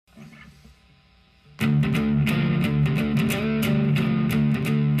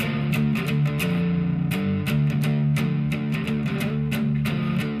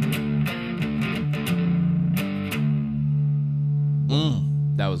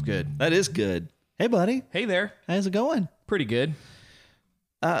was good. That is good. Hey, buddy. Hey there. How's it going? Pretty good.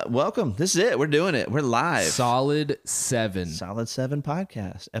 Welcome. This is it. We're doing it. We're live. Solid 7. Solid 7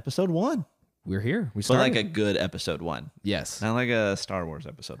 podcast, episode 1. We're here. We But started. like a good episode 1. yes. Not like a Star Wars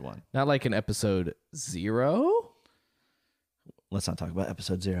episode 1. Not like an episode 0. Let's not talk about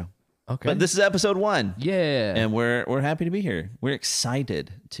episode 0. Okay. But this is episode 1. yeah. And we're happy to be here. We're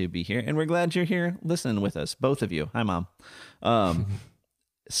excited to be here. And we're glad you're here listening with us. Both of you. Hi, Mom.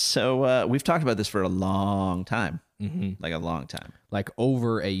 So we've talked about this for a long time. Like a long time. like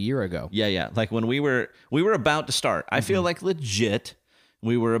over a year ago. Yeah. Like when we were about to start. I feel like legit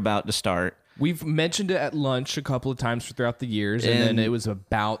we were about to start. We've mentioned it at lunch a couple of times throughout the years, and then it was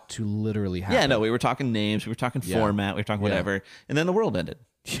about to literally happen. Yeah, no, we were talking names, we were talking format, we were talking whatever, and then the world ended.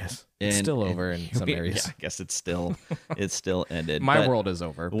 Yes. And, It's still over in some areas. Yeah, I guess it's still ended. My But world is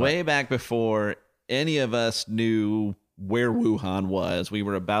over. But way back before any of us knew where Wuhan was, we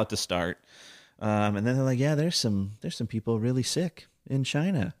were about to start, and then they're like, "Yeah, there's some people really sick in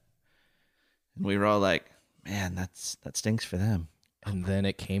China," and we were all like, "Man, that stinks for them." and then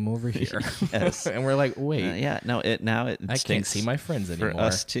it came over here. Yes. And we're like, wait, Yeah, no, it I can't stinks see my friends for anymore.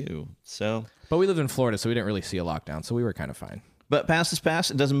 us too. So. But we lived in Florida, so we didn't really see a lockdown, so we were kind of fine. But past is past.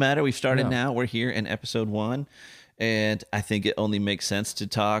 It doesn't matter. We've started No. now. We're here in episode 1. And I think it only makes sense to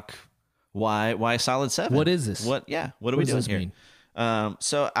talk why Solid 7. What is this? What are we What does doing this here? mean?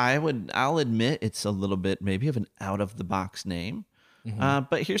 So I'll admit it's a little bit maybe of an out of the box name.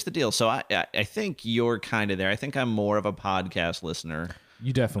 But here's the deal. So I think you're kind of there. I think I'm more of a podcast listener,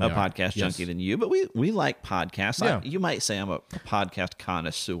 You definitely a are. podcast Yes. junkie than you, but we like podcasts. Yeah. You might say I'm a podcast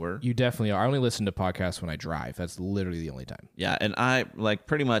connoisseur. You definitely are. I only listen to podcasts when I drive. That's literally the only time. Yeah, and I like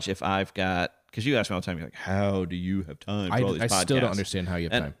pretty much if I've got, because you ask me all the time, you're like, how do you have time for all these I podcasts? still don't understand how you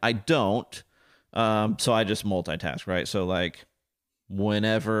have And time. I don't. So I just multitask, right? So like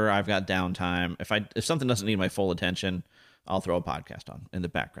whenever I've got downtime, if something doesn't need my full attention, I'll throw a podcast on in the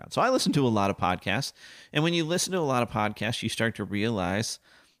background. So I listen to a lot of podcasts. And when you listen to a lot of podcasts, you start to realize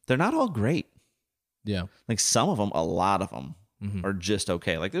they're not all great. Yeah. Like some of them, a lot of them are just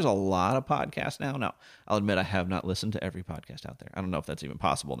okay. Like there's a lot of podcasts now. No, I'll admit I have not listened to every podcast out there. I don't know if that's even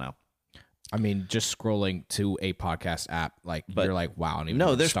possible now. I mean, just scrolling to a podcast app, like you're like, wow, I don't even know No,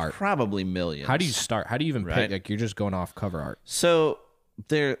 where to there's start. probably millions. How do you start? How do you even Right. pick? Like you're just going off cover art. So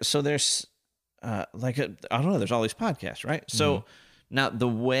there's like I don't know. There's all these podcasts, right? So now the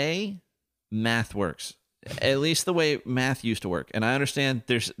way math works, at least the way math used to work, and I understand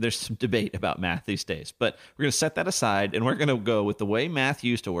there's some debate about math these days, but we're going to set that aside and we're going to go with the way math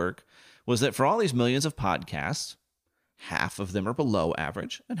used to work. Was that for all these millions of podcasts, half of them are below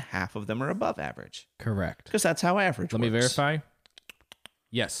average and half of them are above average, Correct. because that's how average Let works. me verify.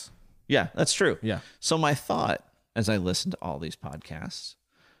 Yes. Yeah, that's true. Yeah. So my thought as I listened to all these podcasts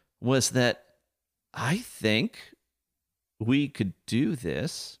was that I think we could do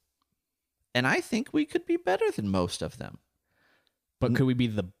this, and I think we could be better than most of them. But could we be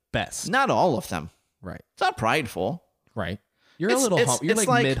the best? Not all of them. Right. It's not prideful. Right. You're It's- a little. it's- You're it's like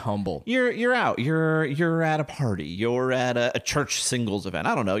like- mid humble. You're out. You're at a party. You're at a church singles event.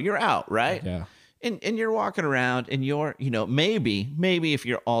 I don't know. You're out, right? Yeah. And you're walking around, and you're maybe if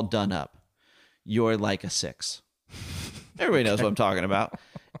you're all done up, you're like a 6. Everybody knows what I'm talking about.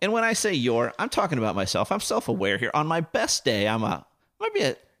 And when I say I'm talking about myself. I'm self-aware here. On my best day, might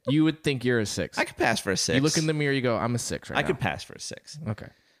be You would think you're a 6. I could pass for a 6. You look in the mirror. You go, I'm a 6 right I now. could pass for a 6. Okay.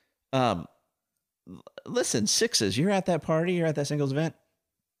 Listen, 6s, you're at that party, you're at that singles event.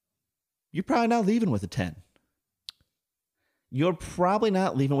 You're probably not leaving with a 10. You're probably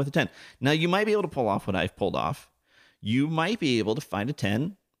not leaving with a 10. Now, you might be able to pull off what I've pulled off. You might be able to find a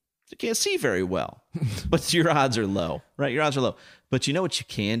 10 you can't see very well, but your odds are low, right? Your odds are low. But you know what you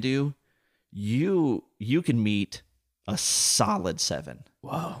can do? You can meet a solid 7.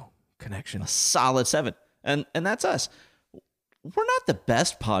 Whoa. Connection. A solid 7. And that's us. We're not the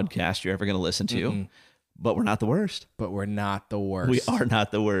best podcast you're ever going to listen to, but we're not the worst. But we're not the worst. We are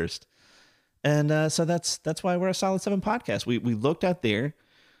not the worst. And so that's why we're a solid 7 podcast. We looked out there,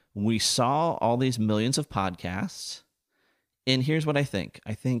 we saw all these millions of podcasts, and here's what I think.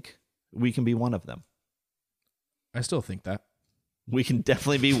 I think we can be one of them. I still think that. We can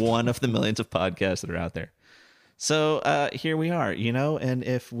definitely be one of the millions of podcasts that are out there. So here we are, and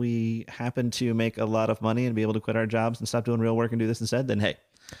if we happen to make a lot of money and be able to quit our jobs and stop doing real work and do this instead, then hey.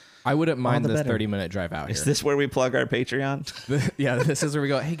 I wouldn't mind the this better. 30-minute drive out Is here. this where we plug our Patreon? Yeah, this is where we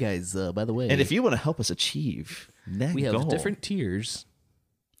go, hey guys, by the way. And if you want to help us achieve that we have goal, different tiers.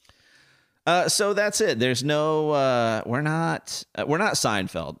 So that's it. There's no. We're not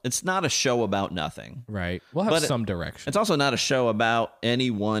Seinfeld. It's not a show about nothing. Right. We'll have some direction. It's also not a show about any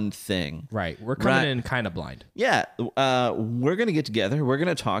one thing. Right. We're coming in kind of blind. Yeah. We're gonna get together. We're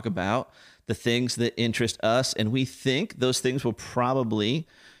gonna talk about the things that interest us, and we think those things will probably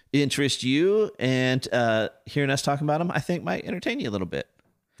interest you. And hearing us talk about them, I think, might entertain you a little bit.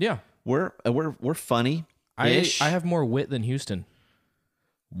 Yeah. We're funny. I have more wit than Houston.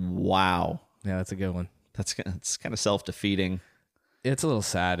 Wow. Yeah, that's a good one. It's kind of self-defeating. It's a little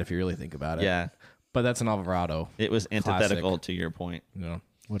sad if you really think about it. Yeah. But that's an Alvarado. It was antithetical to your point.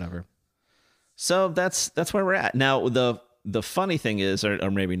 Whatever. So that's where we're at. Now, the funny thing is,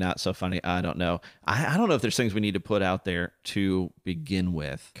 or maybe not so funny, I don't know. I don't know if there's things we need to put out there to begin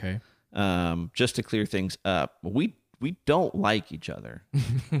with. Okay. Just to clear things up. We don't like each other.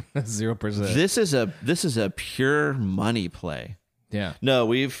 0%. This is a pure money play. Yeah. No,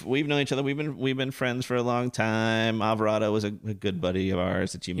 we've known each other. We've been friends for a long time. Alvarado was a good buddy of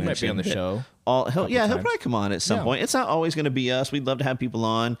ours that you mentioned. He might be on the show. He'll probably come on at some point. It's not always going to be us. We'd love to have people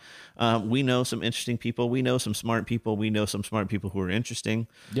on. We know some interesting people. We know some smart people. We know some smart people who are interesting.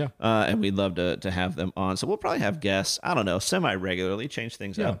 Yeah. And we'd love to have them on. So we'll probably have guests. I don't know, semi-regularly, change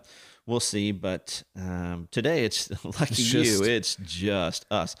things up. We'll see. But today it's it's just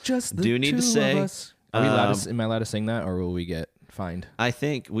us. Just the Do need two to say, of us. Are we allowed to, am I allowed to sing that, or will we get fined? I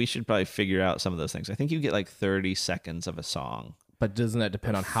think we should probably figure out some of those things. I think you get like 30 seconds of a song. But doesn't that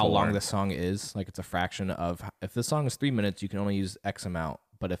depend on how long the song is? Like, it's a fraction of, if the song is 3 minutes, you can only use X amount.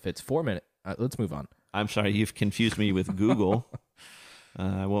 But if it's 4 minutes, let's move on. I'm sorry, you've confused me with Google.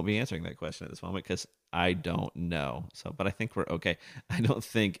 I won't be answering that question at this moment because I don't know. But I think we're okay. I don't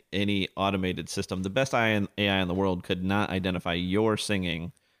think any automated system, the best AI in the world, could not identify your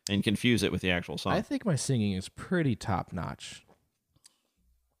singing and confuse it with the actual song. I think my singing is pretty top notch.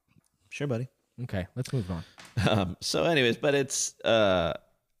 Sure, buddy. Okay, let's move on. So anyways, but it's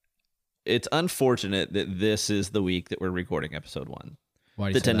unfortunate that this is the week that we're recording episode 1. Why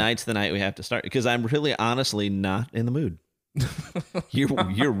do you say tonight's the night we have to start, because I'm really honestly not in the mood.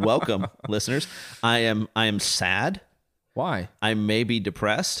 You're welcome, listeners. I am sad. Why? I may be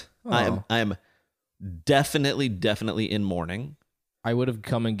depressed. Oh. I am definitely in mourning. I would have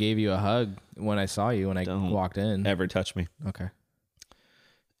come and gave you a hug when I saw you when I walked in. Ever touch me. Okay.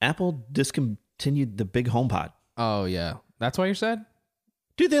 Apple discontinued the big HomePod. Oh, yeah. That's why you're sad?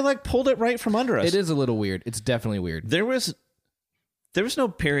 Dude, they pulled it right from under us. It is a little weird. It's definitely weird. There was no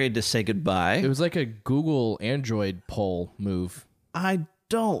period to say goodbye. It was like a Google Android poll move. I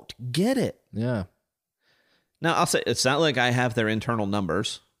don't get it. Yeah. Now, I'll say it's not like I have their internal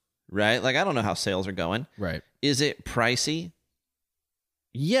numbers, right? Like, I don't know how sales are going. Right. Is it pricey?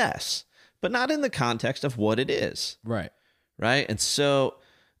 Yes, but not in the context of what it is. Right. Right. And so,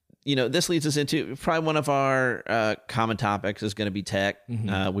 this leads us into probably one of our common topics is going to be tech.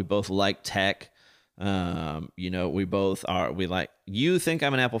 Mm-hmm. We both like tech. We both are. You think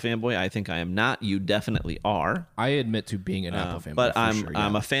I'm an Apple fanboy. I think I am not. You definitely are. I admit to being an Apple fanboy. But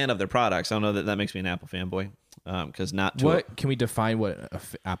I'm a fan of their products. I don't know that makes me an Apple fanboy. Because not to what can we define what an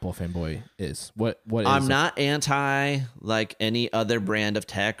Apple fanboy is? What is I'm not anti like any other brand of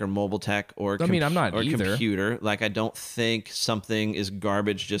tech or mobile tech or I'm not or either. Computer. Like, I don't think something is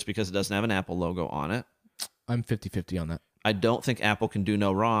garbage just because it doesn't have an Apple logo on it. I'm 50-50 on that. I don't think Apple can do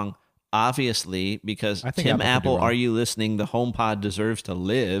no wrong. Obviously, because Tim Apple, are you listening? The HomePod deserves to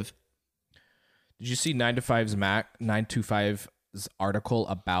live. Did you see 925's article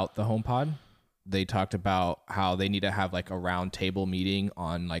about the HomePod? They talked about how they need to have like a round table meeting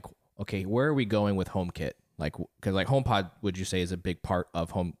on like, okay, where are we going with HomeKit? Like, because like HomePod, would you say, is a big part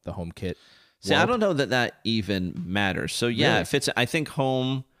of the HomeKit? See, I don't know that even matters. So yeah, really? If it's, I think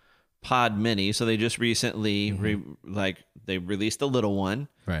HomePod Mini. So they just recently they released the little one.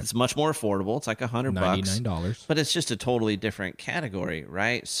 Right. It's much more affordable. It's like $100, $99, but it's just a totally different category,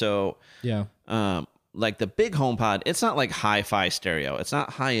 right? So yeah, like the big HomePod, it's not like hi-fi stereo. It's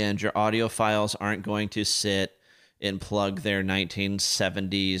not high-end. Your audio files aren't going to sit and plug their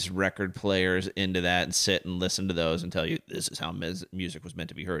 1970s record players into that and sit and listen to those and tell you this is how music was meant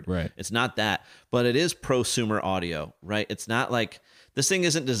to be heard. Right. It's not that, but it is prosumer audio, right? It's not like this thing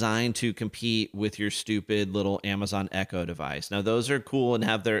isn't designed to compete with your stupid little Amazon Echo device. Now, those are cool and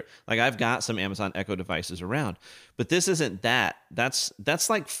have their, like, I've got some Amazon Echo devices around, but this isn't that. That's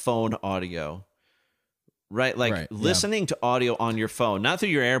like phone audio. Right, like listening to audio on your phone, not through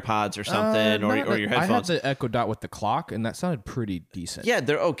your AirPods or something, or your headphones. I had the Echo Dot with the clock, and that sounded pretty decent. Yeah,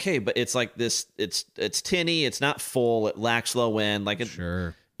 they're okay, but it's like this. It's tinny. It's not full. It lacks low end. Like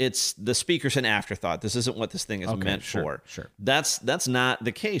sure. it's the speaker's an afterthought. This isn't what this thing is meant for. Sure. That's not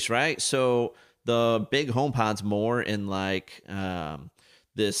the case, right? So the big HomePod's more in like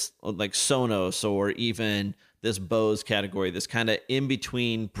this like Sonos or even this Bose category, this kind of in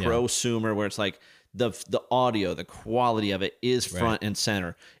between prosumer where it's like the audio, the quality of it is front and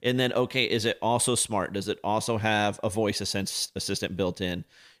center. And then, okay, is it also smart? Does it also have a voice assistant built in?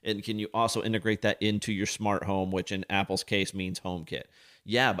 And can you also integrate that into your smart home, which in Apple's case means HomeKit?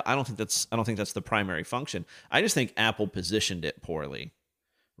 Yeah, but I don't think that's the primary function. I just think Apple positioned it poorly.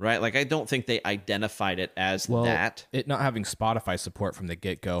 Right? Like I don't think they identified it as that. It not having Spotify support from the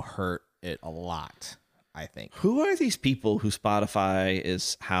get-go hurt it a lot, I think. Who are these people who Spotify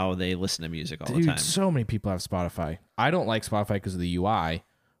is how they listen to music all the time? So many people have Spotify. I don't like Spotify because of the UI,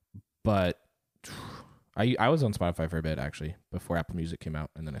 but I was on Spotify for a bit, actually, before Apple Music came out,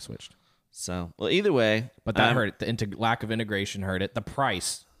 and then I switched. So, well, either way. But that hurt it. The lack of integration hurt it. The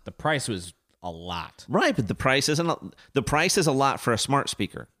price was a lot. Right, but the price is a lot for a smart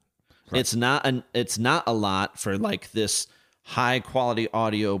speaker. Right. It's not a lot for like this high quality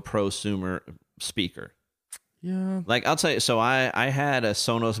audio prosumer speaker. Yeah. Like I'll tell you, so I had a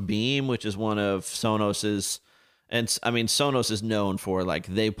Sonos Beam, which is one of Sonos's, and I mean Sonos is known for like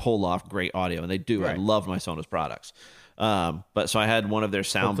they pull off great audio, and they do. Right. I love my Sonos products. But so I had one of their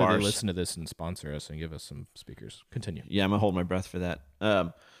sound bars. They listen to this and sponsor us and give us some speakers. Continue. Yeah, I'm gonna hold my breath for that.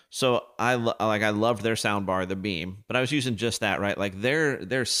 So I loved their sound bar, the Beam, but I was using just that, right? Like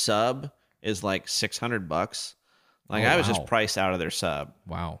their sub is like $600. Like I was just priced out of their sub.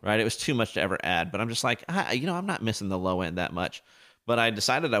 Wow. Right. It was too much to ever add, but I'm just like, I'm not missing the low end that much. But I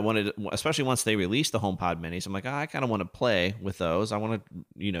decided I wanted, especially once they released the HomePod Minis, I'm like, I kind of want to play with those. I want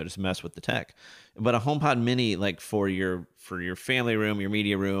to, just mess with the tech. But a HomePod Mini, like for your family room, your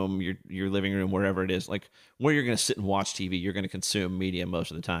media room, your living room, wherever it is, like where you're going to sit and watch TV, you're going to consume media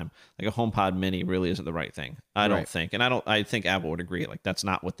most of the time. Like a HomePod Mini really isn't the right thing. I don't think, and I think Apple would agree. Like that's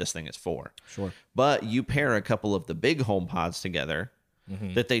not what this thing is for. Sure. But you pair a couple of the big HomePods together.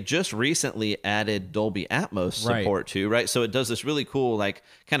 Mm-hmm. That they just recently added Dolby Atmos support to, right? So it does this really cool, like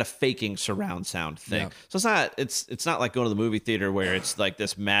kind of faking surround sound thing. Yeah. So it's not like going to the movie theater where it's like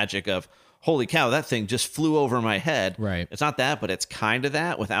this magic of holy cow, that thing just flew over my head. Right. It's not that, but it's kind of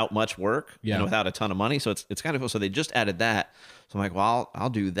that without much work and without a ton of money. So it's kind of cool. So they just added that. So I'm like, well,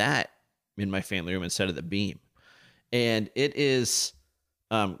 I'll do that in my family room instead of the Beam, and it is.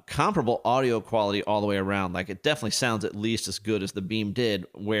 Comparable audio quality all the way around. Like it definitely sounds at least as good as the Beam did,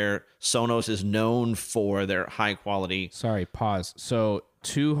 where Sonos is known for their high quality. Sorry, pause. So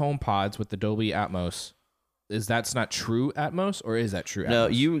 2 HomePods with the Dolby Atmos. That's not true Atmos, or is that true Atmos? No,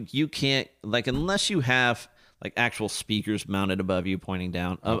 you can't, like, unless you have like actual speakers mounted above you pointing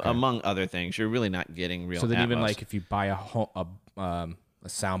down, among other things, you're really not getting real. So then Atmos. even like if you buy a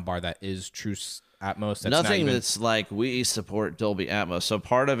sound bar that is true Atmos, that's nothing that's like we support Dolby Atmos. So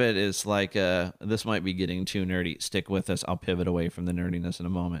part of it is like this might be getting too nerdy. Stick with us. I'll pivot away from the nerdiness in a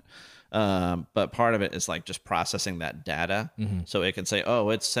moment. But part of it is like just processing that data, so it can say, oh,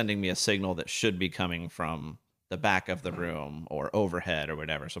 it's sending me a signal that should be coming from the back of the room or overhead or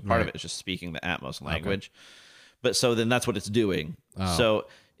whatever. So part of it is just speaking the Atmos language. But so then that's what it's doing. So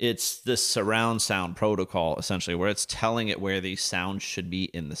it's this surround sound protocol, essentially, where it's telling it where these sounds should be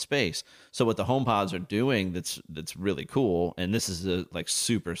in the space. So what the HomePods are doing that's really cool, and this is a like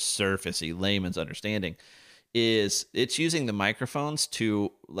super surfacey layman's understanding, is it's using the microphones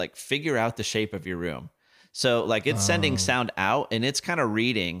to like figure out the shape of your room. So like it's sending sound out, and it's kind of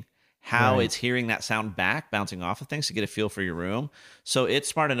reading how it's hearing that sound back, bouncing off of things to get a feel for your room. So it's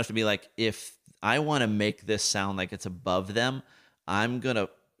smart enough to be like, if I want to make this sound like it's above them, I'm going to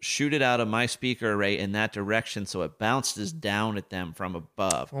shoot it out of my speaker array in that direction so it bounces down at them from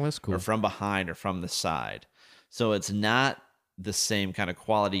above. Oh, that's cool. Or from behind or from the side. So it's not the same kind of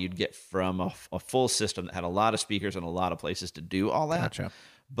quality you'd get from a full system that had a lot of speakers and a lot of places to do all that. Gotcha.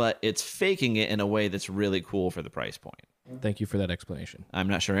 But it's faking it in a way that's really cool for the price point. Thank you for that explanation. I'm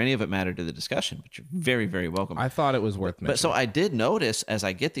not sure any of it mattered to the discussion, but you're very, very welcome. I thought it was worth mentioning. But so I did notice as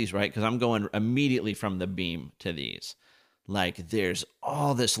I get these, right, because I'm going immediately from the Beam to these. Like there's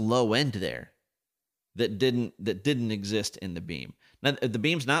all this low end there that didn't exist in the Beam. Now the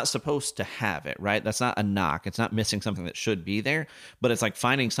Beam's not supposed to have it, right? That's not a knock. It's not missing something that should be there, but it's like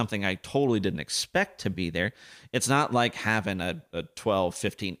finding something I totally didn't expect to be there. It's not like having a 12,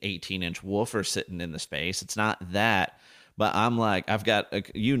 15, 18-inch woofer sitting in the space. It's not that. But I'm like, I've got,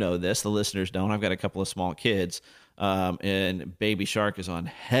 this, the listeners don't. I've got a couple of small kids. And Baby Shark is on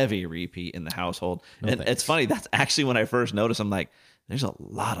heavy repeat in the household. And it's funny, that's actually when I first noticed, I'm like, there's a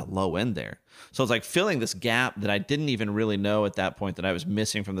lot of low end there. So it's like filling this gap that I didn't even really know at that point that I was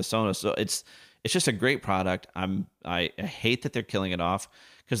missing from the Sonos. So it's just a great product. I hate that they're killing it off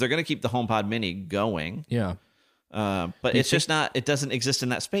because they're going to keep the HomePod Mini going. Yeah. But it's just not, it doesn't exist in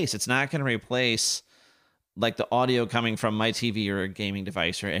that space. It's not going to replace like the audio coming from my TV or a gaming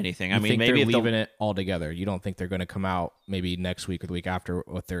device or anything. I mean, maybe they're leaving it all together. You don't think they're going to come out maybe next week or the week after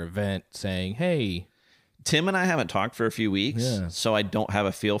with their event saying, hey, Tim and I haven't talked for a few weeks, Yeah. so I don't have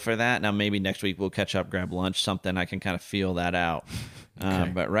a feel for that. Now, maybe next week we'll catch up, grab lunch, something I can kind of feel that out.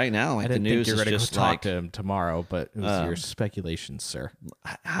 Okay. But right now, like I the didn't think news you were is going to just go talk like, to him tomorrow, but it was your speculation, sir.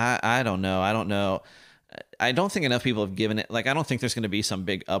 I don't know. I don't know. I don't think enough people have given it. Like, I don't think there's going to be some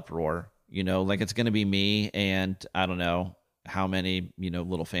big uproar. You know, like it's going to be me and I don't know how many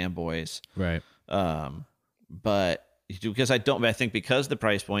little fanboys. Right. But because I think because the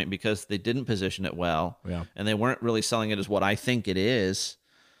price point, because they didn't position it well, Yeah. and they weren't really selling it as what I think it is.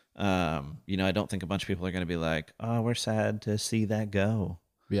 I don't think a bunch of people are going to be like, "Oh, we're sad to see that go."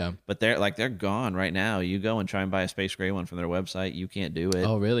 Yeah. But they're gone right now. You go and try and buy a space gray one from their website, you can't do it.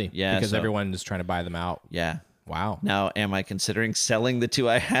 Oh, really? Yeah, Because so- everyone is trying to buy them out. Yeah. Wow. Now, am I considering selling the two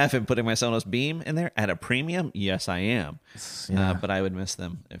I have and putting my Sonos Beam in there at a premium? Yes, I am. Yeah. But I would miss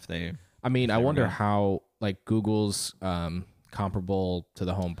them if they. I mean, I wonder go. how like Google's comparable to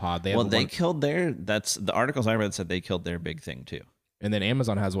the HomePod. They have Well, they one, killed their. That's the articles I read said they killed their big thing too. and then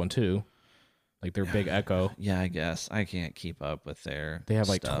Amazon has one too, like their big Echo. Yeah, I guess I can't keep up with their. They have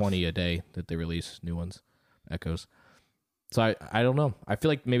like stuff. 20 a day that they release new ones, Echoes. So I don't know. I feel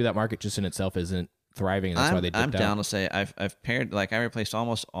like maybe that market just in itself isn't thriving. And that's why they dipped I'm down out. to say I've paired, like, I replaced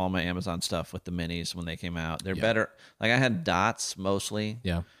almost all my Amazon stuff with the minis when they came out. They're better. Like, I had dots mostly.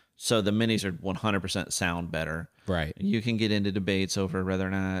 Yeah. So the minis are 100% sound better. Right. You can get into debates over whether or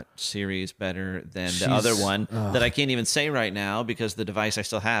not Siri is better than She's- the other one that I can't even say right now because the device I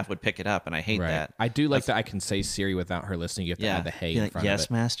still have would pick it up, and I hate Right. that. I do like that I can say Siri without her listening. You have to add the hey Be in like, front yes,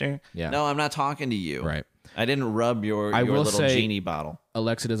 of it. master. Yeah. No, I'm not talking to you. Right. I didn't rub your I will little say- genie bottle.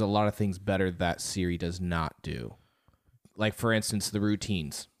 Alexa does a lot of things better that Siri does not do. Like, for instance, the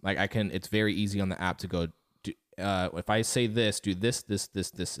routines. Like, it's very easy on the app to go, if I say this, do this, this,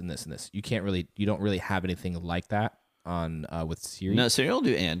 this, this, and this, and this. You don't really have anything like that on with Siri. No, Siri will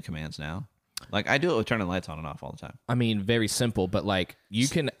do and commands now. Like, I do it with turning lights on and off all the time. I mean, very simple, but like you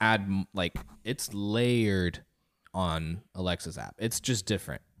can add, like, it's layered on Alexa's app. It's just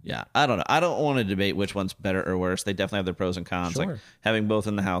different. Yeah, I don't know. I don't want to debate which one's better or worse. They definitely have their pros and cons. Sure. Like, having both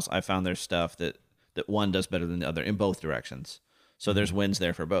in the house, I found there's stuff that one does better than the other in both directions. So there's wins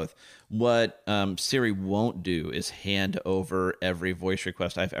there for both. What Siri won't do is hand over every voice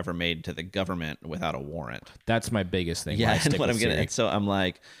request I've ever made to the government without a warrant. That's my biggest thing. Yeah, I and stick what with I'm getting Siri. at. So I'm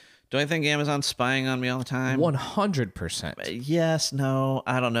like, do I think Amazon's spying on me all the time? 100%. Yes, no,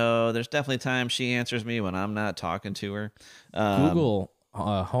 I don't know. There's definitely times she answers me when I'm not talking to her. Google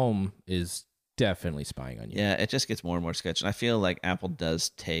Home is definitely spying on you. Yeah, it just gets more and more sketchy. And I feel like Apple does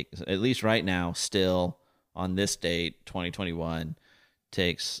take, at least right now, still on this date, 2021,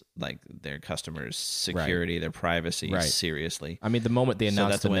 takes like their customers' security, their privacy Right. seriously. I mean, the moment they So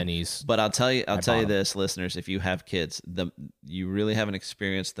announced that's the a win. minis, But I'll tell you bought 'em. this, listeners, if you have kids, you really haven't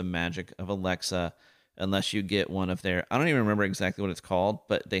experienced the magic of Alexa unless you get one of their, I don't even remember exactly what it's called,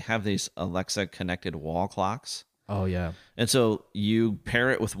 but they have these Alexa connected wall clocks. oh yeah, And so you pair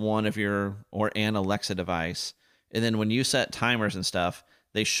it with one of an Alexa device. And then when you set timers and stuff,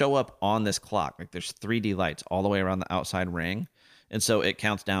 they show up on this clock. Like, there's 3D lights all the way around the outside ring. And so it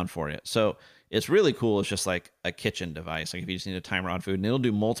counts down for you. So it's really cool. It's just like a kitchen device. Like, if you just need a timer on food, and it'll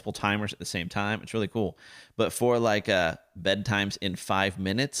do multiple timers at the same time. It's really cool. But for like a bedtimes in 5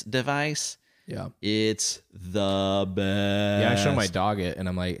 minutes device, yeah, it's the best. yeah. I show my dog it, and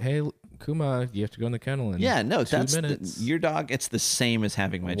I'm like, "Hey, Kuma, you have to go in the kennel in Yeah, no, 2 that's minutes." your dog. It's the same as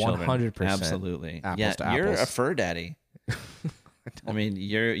having my children. 100% Absolutely. apples to you're a apples. fur daddy. I mean,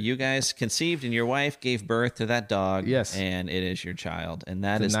 you guys conceived and your wife gave birth to that dog. Yes. And it is your child. And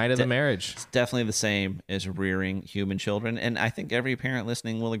that the is night of the marriage. it's definitely the same as rearing human children. And I think every parent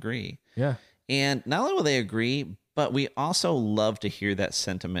listening will agree. Yeah, And not only will they agree, but we also love to hear that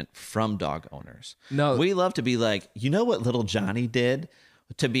sentiment from dog owners. No. We love to be like, you know what little Johnny did?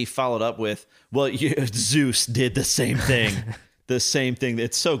 To be followed up with, well, Zeus did the same thing. The same thing.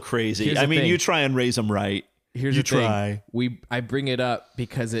 It's so crazy. Here's I the mean, thing. you try and raise them right. here's you the thing. try. I bring it up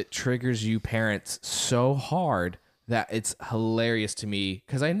because it triggers you parents so hard that it's hilarious to me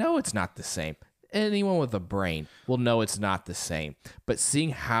because I know it's not the same. Anyone with a brain will know it's not the same. But seeing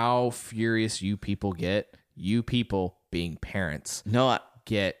how furious you people get, you people being parents, No,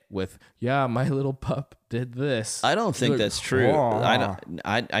 get with, yeah, my little pup did this. I don't think Like, that's true. "Oh."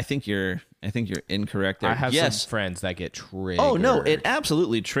 I think you're incorrect there. I have yes. some friends that get triggered. Oh no, it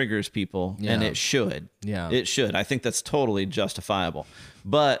absolutely triggers people, and Yeah. it should. Yeah. It should. I think that's totally justifiable.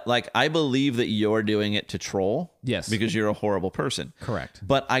 But like, I believe that you're doing it to troll. Yes. Because you're a horrible person. Correct.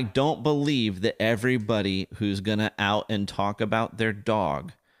 But I don't believe that everybody who's gonna out and talk about their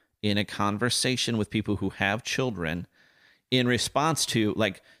dog in a conversation with people who have children, in response to,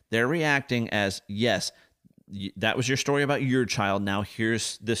 like, they're reacting as, yes, that was your story about your child. Now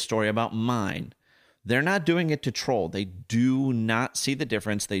here's this story about mine. They're not doing it to troll. They do not see the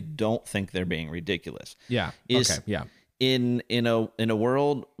difference. They don't think they're being ridiculous. Yeah. Is- Okay. Yeah. In a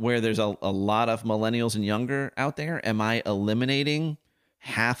world where there's a lot of millennials and younger out there, am I eliminating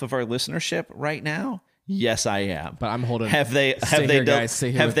half of our listenership right now? Yes, I am. But I'm holding. Have they Stay here, guys.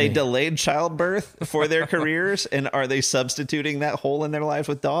 Stay here have with they me. delayed childbirth for their careers, and are they substituting that hole in their lives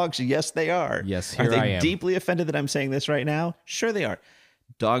with dogs? Yes, they are. Yes, Are here they I am. deeply offended that I'm saying this right now? Sure, they are.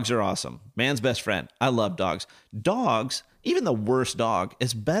 Dogs are awesome. Man's best friend. I love dogs. Dogs, even the worst dog,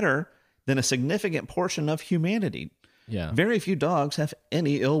 is better than a significant portion of humanity. Yeah. Very few dogs have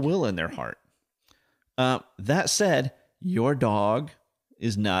any ill will in their heart. That said, your dog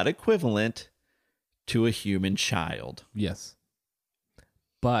is not equivalent to a human child. Yes.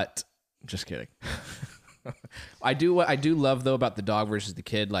 But just kidding. I do love though about the dog versus the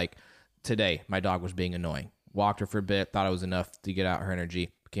kid. Like today, my dog was being annoying. Walked her for a bit, thought it was enough to get out her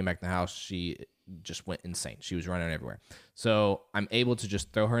energy. Came back in the house, she just went insane. She was running everywhere. So I'm able to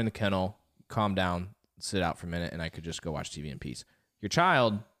just throw her in the kennel, calm down, sit out for a minute, and I could just go watch TV in peace. Your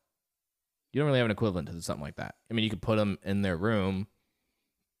child, you don't really have an equivalent to something like that. I mean, you could put them in their room,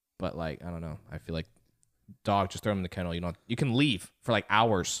 but like, I don't know. I feel like dog, just throw them in the kennel. You can leave for like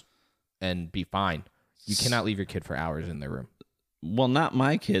hours and be fine. You cannot leave your kid for hours in their room. Well, not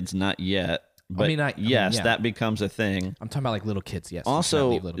my kids, not yet. But yeah. that becomes a thing. I'm talking about like little kids. Yes. You cannot Also,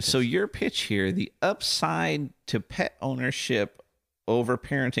 leave little kids. so your pitch here, the upside to pet ownership over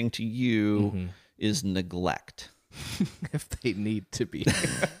parenting to you is neglect. if they need to be,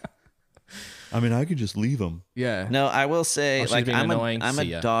 I mean, I could just leave them. yeah. No, I will say, she's like, being annoying. I'm See a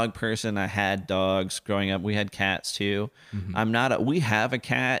ya. dog person. I had dogs growing up. We had cats too. We have a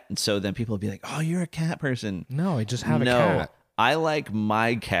cat. And so then people will be like, oh, you're a cat person. No, I just have No, a cat. I like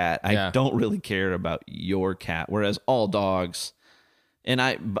my cat. I Yeah. don't really care about your cat. Whereas all dogs, and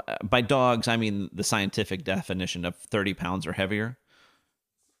by dogs, I mean the scientific definition of 30 pounds or heavier.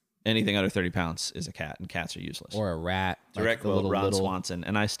 Anything under 30 pounds is a cat, and cats are useless. Or a rat. Direct like the quote, Ron Swanson,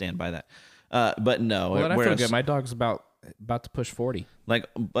 and I stand by that. But no, Well, then I feel whereas, good. My dog's about to push 40. like,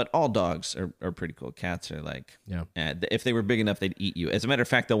 but all dogs are pretty cool. Cats are like, Yeah. if they were big enough, they'd eat you. As a matter of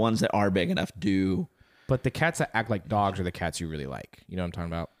fact, the ones that are big enough do. But the cats that act like dogs are the cats you really like. You know what I'm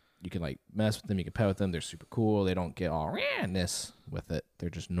talking about? You can like mess with them. You can pet with them. They're super cool. They don't get all randomness with it. They're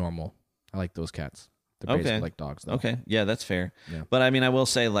just normal. I like those cats. They're basically like dogs, though. Okay, yeah, that's fair. Yeah. But I mean, I will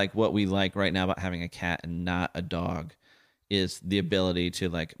say, like, what we like right now about having a cat and not a dog is the ability to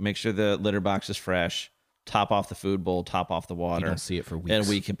like make sure the litter box is fresh, top off the food bowl, top off the You water, don't see it for weeks. and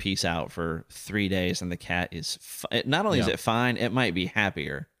we can peace out for 3 days, and the cat is not only is Yeah. it fine, it might be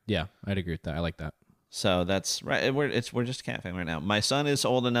happier. Yeah, I'd agree with that. I like that. So that's right. We're just a cat family right now. My son is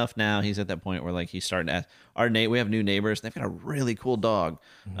old enough now. He's at that point where like he's starting to ask. We have new neighbors. They've got a really cool dog.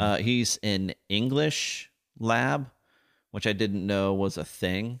 He's an English lab, which I didn't know was a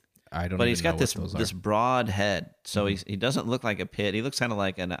thing. I don't. But even he's got know this what those are. this broad head, so he doesn't look like a pit. He looks kind of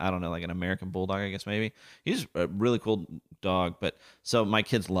like an American bulldog, I guess maybe. He's a really cool dog. But so my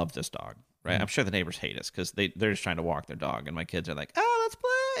kids love this dog, right? I'm sure the neighbors hate us because they're just trying to walk their dog, and my kids are like, "Oh, let's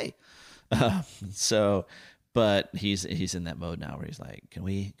play." But he's in that mode now where he's like, "Can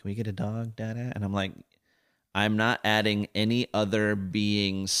we get a dog, Dada?" And I'm like, "I'm not adding any other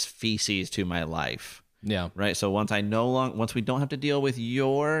being's feces to my life." Yeah. Right. So once we don't have to deal with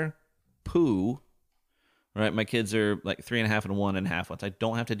your poo, right? My kids are like 3.5 and 1.5. Once I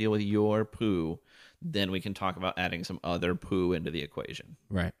don't have to deal with your poo, then we can talk about adding some other poo into the equation.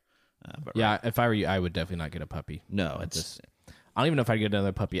 Right. But Yeah. If I were you, I would definitely not get a puppy. no, I it's don't even know if I'd get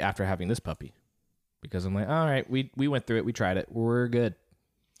another puppy after having this puppy, because I'm like, all right, we went through it, we tried it, we're good.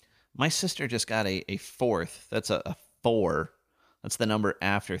 my sister just got a fourth. That's a 4. That's the number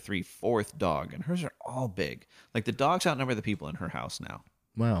after 3, fourth dog, and hers are all big. Like the dogs outnumber the people in her house now.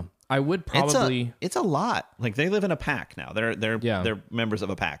 Wow. I would probably. It's a lot. Like they live in a pack now. They're members of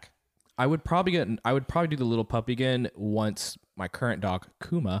a pack. I would probably do the little puppy again once my current dog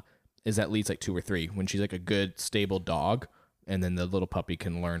Kuma is at least like 2 or 3. When she's like a good stable dog and then the little puppy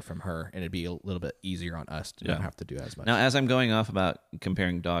can learn from her, and it'd be a little bit easier on us to not have to do as much. Now, as I'm going off about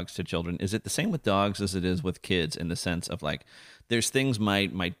comparing dogs to children, is it the same with dogs as it is with kids in the sense of like, there's things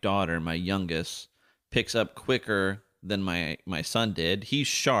my daughter, my youngest, picks up quicker than my son did. He's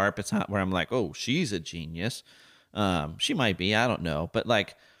sharp. It's not where I'm like, oh, she's a genius. She might be, I don't know. But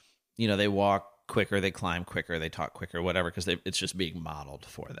like, they walk quicker, they climb quicker, they talk quicker, whatever, because it's just being modeled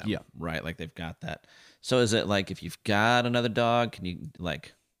for them. Yeah. Right? Like they've got that. So is it like if you've got another dog, can you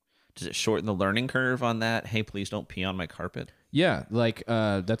like, does it shorten the learning curve on that? Hey, please don't pee on my carpet. Yeah, like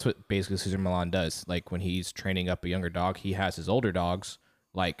that's what basically Cesar Millan does. Like when he's training up a younger dog, he has his older dogs,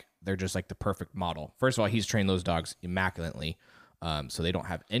 like they're just like the perfect model. First of all, he's trained those dogs immaculately, so they don't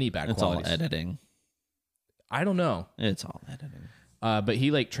have any bad qualities. It's all editing. I don't know. It's all editing. But he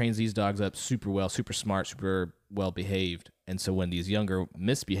like trains these dogs up super well, super smart, super well behaved. And so when these younger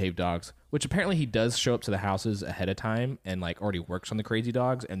misbehaved dogs, which apparently he does show up to the houses ahead of time and like already works on the crazy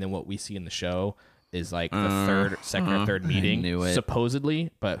dogs, and then what we see in the show is like the second or third meeting,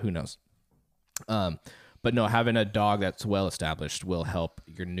 supposedly, but who knows? But no, having a dog that's well established will help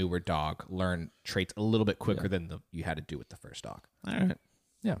your newer dog learn traits a little bit quicker than you had to do with the first dog. All right.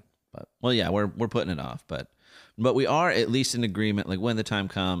 Yeah. But well, yeah, we're putting it off, but we are at least in agreement. Like when the time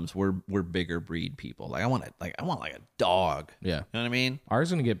comes, we're bigger breed people. Like I want a dog. Yeah. You know what I mean? Ours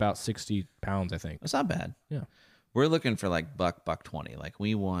is gonna get about 60 pounds, I think. That's not bad. Yeah. We're looking for like buck 20. Like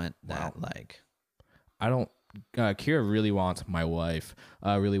we want that. Wow. Like I don't. Kira really wants, my wife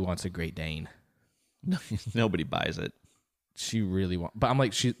really wants a Great Dane. Nobody buys it. She really wants, but I'm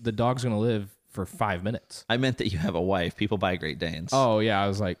like, the dog's gonna live for 5 minutes. I meant that you have a wife. People buy Great Danes. Oh yeah, I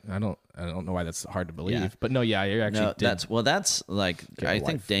was like, I don't know why that's hard to believe. Yeah. But no, yeah, you actually did. That's like, I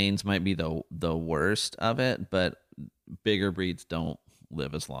think Danes might be the worst of it, but bigger breeds don't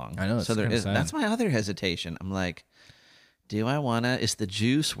live as long. I know. So that's my other hesitation. I'm like, do I want to? Is the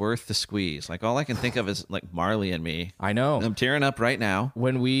juice worth the squeeze? Like all I can think of is like Marley and Me. I know. I'm tearing up right now.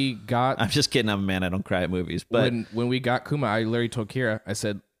 When we got, I'm just kidding. I'm a man. I don't cry at movies. But when we got Kuma, I literally told Kira, I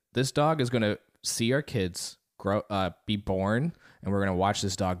said, this dog is going to see our kids grow, be born, and we're going to watch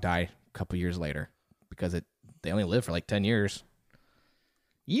this dog die a couple years later because they only live for like 10 years.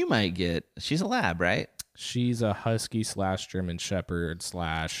 You might get, she's a lab, right? She's a husky / German shepherd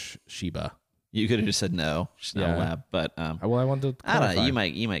 / Shiba. You could have just said no. She's not a lab, but well, I wanted to clarify. I don't know.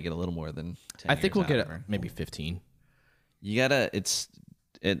 You might get a little more than 10 I think we'll get her. Maybe 15. You gotta. It's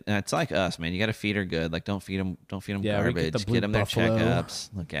like us, man. You gotta feed her good. Like don't feed them garbage. Get them their checkups.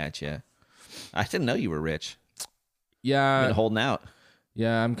 Look at you. I didn't know you were rich. Yeah, been holding out.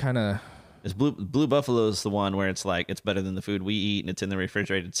 Yeah, I'm kind of. This Blue Buffalo is the one where it's like it's better than the food we eat, and it's in the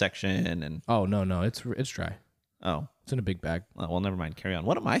refrigerated section. And oh no, it's dry. Oh, it's in a big bag. Well, never mind. Carry on.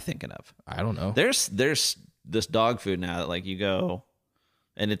 What am I thinking of? I don't know. There's this dog food now that like you go,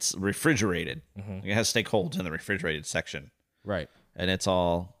 and it's refrigerated. Mm-hmm. It has steak holds in the refrigerated section. Right. And it's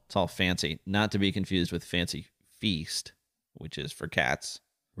all fancy, not to be confused with Fancy Feast, which is for cats.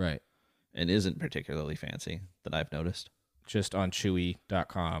 Right. And isn't particularly fancy that I've noticed. Just on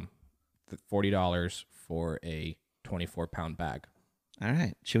Chewy.com, $40 for a 24-pound bag. All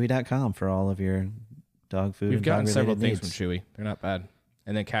right. Chewy.com for all of your dog food. We've gotten several things from Chewy. They're not bad.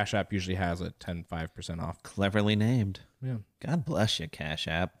 And then Cash App usually has a 5% off. Cleverly named. Yeah. God bless you, Cash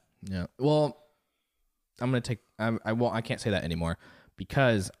App. Yeah. Well, I'm going to take... I can't say that anymore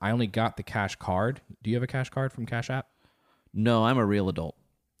because I only got the Cash card. Do you have a Cash card from Cash App? No, I'm a real adult.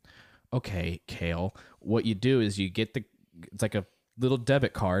 Okay, Kale. What you do is you get it's like a little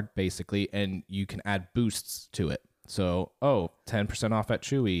debit card, basically, and you can add boosts to it. So, 10% off at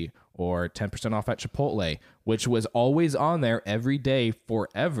Chewy or 10% off at Chipotle, which was always on there every day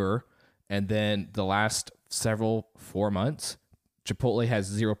forever. And then the last 4 months, Chipotle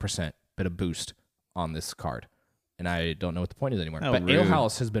has 0% bit of boost on this card. And I don't know what the point is anymore. But rude. Ale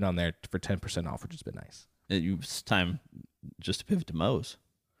House has been on there for 10% off, which has been nice. It's time just to pivot to Moe's.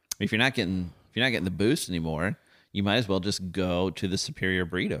 If you're not getting the boost anymore, you might as well just go to the Superior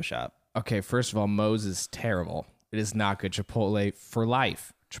Burrito Shop. Okay, first of all, Moe's is terrible. It is not good. Chipotle for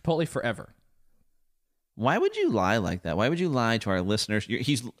life. Chipotle forever. Why would you lie like that? Why would you lie to our listeners?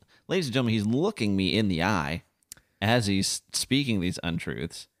 Ladies and gentlemen, he's looking me in the eye as he's speaking these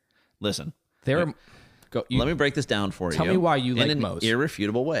untruths. Listen. Let me break this down for you. Tell me why you like in Moe's. In an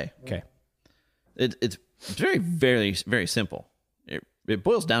irrefutable way. Okay. It's very, very, very simple. It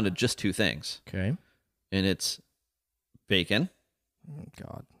boils down to just two things. Okay. And it's bacon. Oh,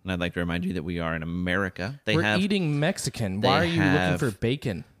 God. And I'd like to remind you that we are in America. We're eating Mexican. Why are you looking for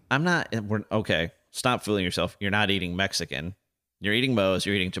bacon? Okay. Stop fooling yourself. You're not eating Mexican. You're eating Moe's.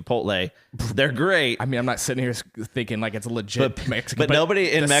 You're eating Chipotle. They're great. I mean, I'm not sitting here thinking like it's a legit Mexican. But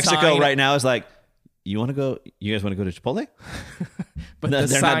nobody in the Mexico sign- right now is like, you want to go? You guys want to go to Chipotle? But No, the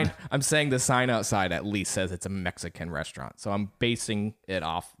they're sign, not- I'm saying the sign outside at least says it's a Mexican restaurant. So I'm basing it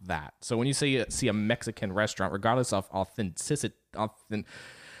off that. So when you see a Mexican restaurant, regardless of authenticity,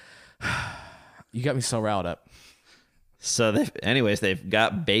 you got me so riled up. So they've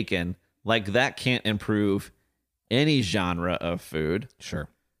got bacon. Like that can't improve any genre of food. Sure.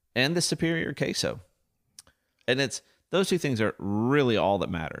 And the superior queso. And it's those two things are really all that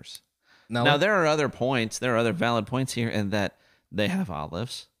matters. Now there are other points. There are other valid points here in that they have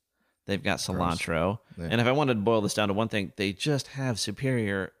olives. They've got cilantro. Yeah. And if I wanted to boil this down to one thing, they just have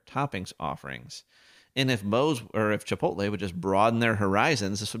superior toppings offerings. And if Moe's or if Chipotle would just broaden their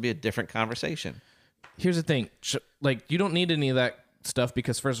horizons, this would be a different conversation. Here's the thing. Like, you don't need any of that stuff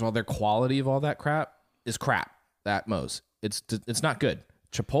because, first of all, their quality of all that crap is crap at Moe's. It's not good.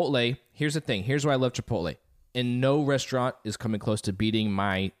 Chipotle, here's the thing. Here's why I love Chipotle. And no restaurant is coming close to beating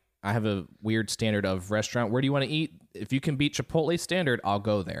I have a weird standard of restaurant. Where do you want to eat? If you can beat Chipotle standard, I'll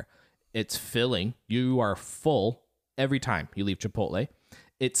go there. It's filling. You are full every time you leave Chipotle.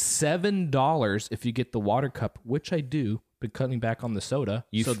 It's $7 if you get the water cup, which I do, but cutting back on the soda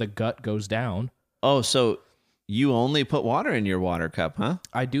so the gut goes down. Oh, so you only put water in your water cup, huh?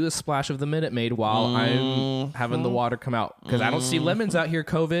 I do a splash of the Minute Maid while I'm having the water come out because I don't see lemons out here,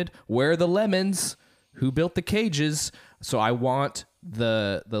 COVID. Where are the lemons? Who built the cages? So I want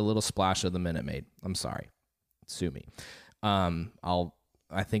the little splash of the Minute Maid. I'm sorry. Sue me.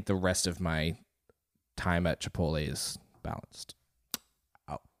 I think the rest of my time at Chipotle is balanced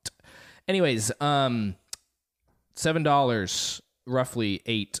out. Anyways, $7, roughly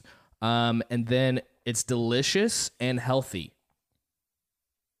 $8. And then it's delicious and healthy.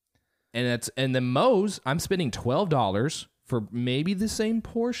 And then Moe's, I'm spending $12 for maybe the same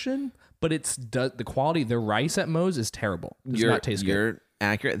portion, but the quality, the rice at Moe's is terrible. It does not taste good. You're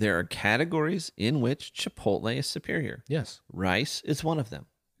accurate. There are categories in which Chipotle is superior. Yes. Rice is one of them.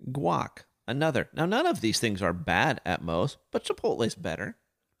 Guac, another. Now, none of these things are bad at Moe's, but Chipotle's better.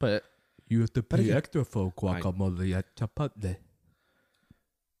 But You have to pay extra for guacamole at Chipotle.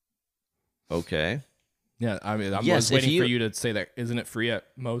 Okay. yeah, I mean, I Yes, was waiting if you- for you to say that. Isn't it free at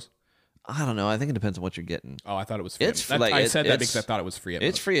Moe's? I don't know. I think it depends on what you're getting. Oh, I thought it was free. It's at, like- I said that it's- because I thought it was free at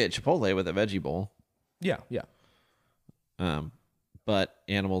It's Moe's. free at Chipotle with a veggie bowl. Yeah. But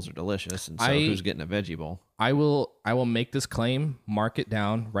animals are delicious, and so I- who's getting a veggie bowl? I will make this claim, mark it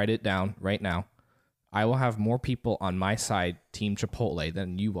down, write it down right now. I will have more people on my side, Team Chipotle,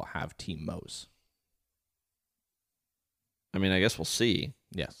 than you will have Team Moe's. I mean, I guess we'll see.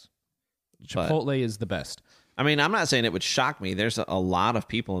 Yes. But- Chipotle is the best. I mean, I'm not saying it would shock me. There's a lot of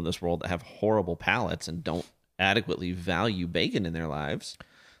people in this world that have horrible palates and don't adequately value bacon in their lives.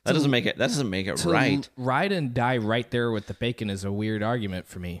 That doesn't make it right. Ride and die right there with the bacon is a weird argument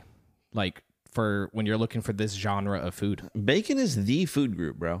for me. Like, for when you're looking for this genre of food. Bacon is the food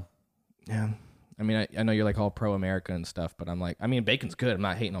group, bro. Yeah. I mean, I know you're like all pro-America and stuff, but I'm like, I mean, bacon's good. I'm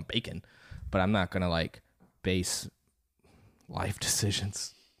not hating on bacon, but I'm not going to like base life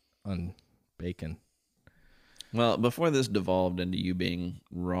decisions on bacon. Well, before this devolved into you being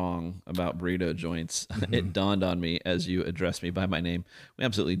wrong about burrito joints, it dawned on me as you addressed me by my name. We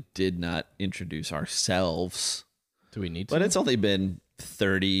absolutely did not introduce ourselves. Do we need to? But it's only been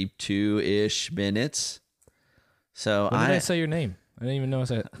 32-ish minutes. So When did I say your name? I didn't even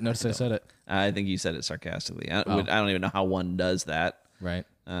notice I said it. I think you said it sarcastically. I don't even know how one does that. Right.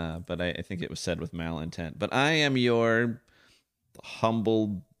 But I think it was said with malintent. But I am your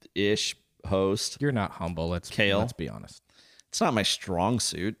humble-ish host. You're not humble. Let's be honest. It's not my strong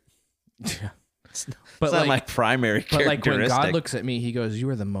suit. Yeah. It's But not like, my primary but like when characteristic. God looks at me, he goes, "You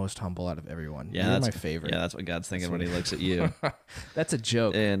are the most humble out of everyone. Yeah, You're that's my favorite." Yeah, that's what God's thinking when he looks at you. That's a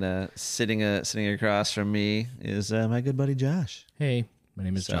joke. And sitting across from me is my good buddy Josh. Hey, my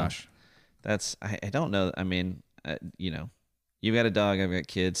name is So- Josh. That's I don't know. I mean, you've got a dog. I've got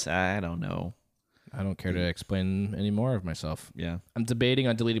kids. I don't know. I don't care to explain any more of myself. Yeah, I'm debating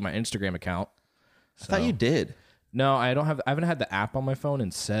on deleting my Instagram account. I thought you did. No, I don't have. I haven't had the app on my phone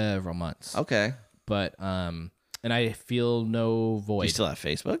in several months. Okay. But and I feel no void. You still have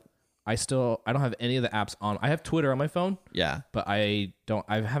Facebook? I don't have any of the apps on. I have Twitter on my phone, Yeah. but I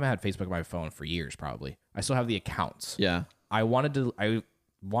haven't had Facebook on my phone for years. Probably. I still have the accounts. Yeah. I wanted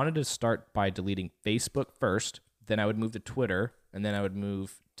to start by deleting Facebook first. Then I would move to Twitter, and then I would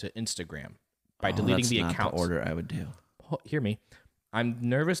move to Instagram by deleting that's the not accounts. The order I would do. Hear me. I'm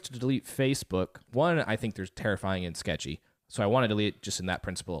nervous to delete Facebook. One, I think there's terrifying and sketchy, so I want to delete it just in that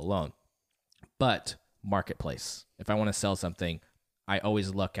principle alone. But marketplace, if I want to sell something, I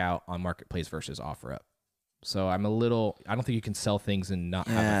always luck out on Marketplace versus OfferUp. So I don't think you can sell things and not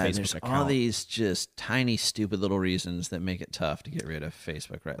have a Facebook there's account. all these just tiny, stupid little reasons that make it tough to get rid of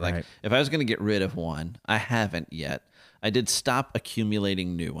Facebook, right? Like, if I was going to get rid of one, I haven't yet. I did stop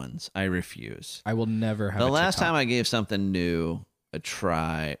accumulating new ones. I refuse. I will never have The a last TikTok. time I gave something new a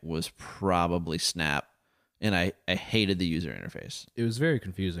try was probably Snap, and I hated the user interface. It was very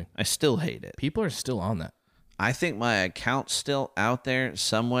confusing. I still hate it. People are still on that. I think my account's still out there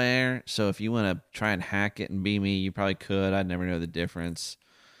somewhere. So if you want to try and hack it and be me, you probably could. I'd never know the difference.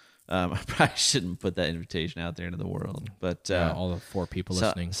 I probably shouldn't put that invitation out there into the world. But All the 4 people so,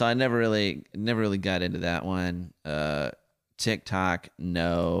 listening. so I never really got into that one. TikTok,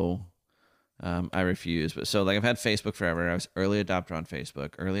 no. I refuse. But so like I've had Facebook forever. I was early adopter on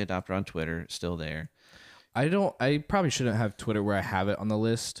Facebook, early adopter on Twitter, still there. I probably shouldn't have Twitter where I have it on the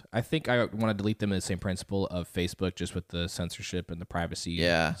list. I think I want to delete them in the same principle of Facebook, just with the censorship and the privacy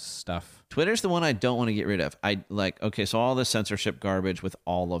stuff. Twitter's the one I don't want to get rid of. So all the censorship garbage with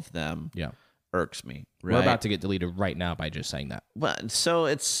all of them irks me. Right? We're about to get deleted right now by just saying that. Well, so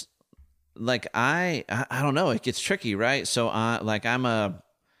it's like I don't know. It gets tricky, right? So I'm a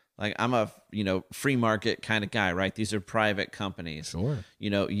free market kind of guy, right? These are private companies. Sure.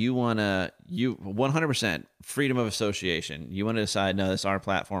 You 100% freedom of association. You want to decide, no, this is our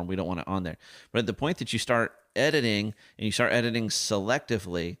platform. We don't want it on there. But at the point that you start editing and you start editing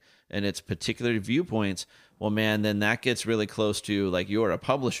selectively and it's particular viewpoints, well, man, then that gets really close to like you're a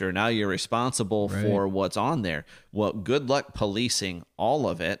publisher. Now you're responsible for what's on there. Well, good luck policing all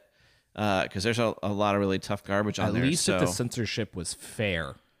of it because there's a lot of really tough garbage on there. At least if the censorship was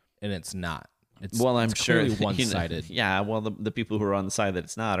fair. And it's not. I'm sure clearly one-sided. The people who are on the side that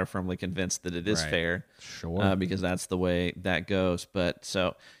it's not are firmly convinced that it is fair. Sure. Because that's the way that goes. But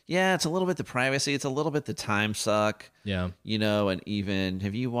so, yeah, it's a little bit the privacy. It's a little bit the time suck. Yeah. And even,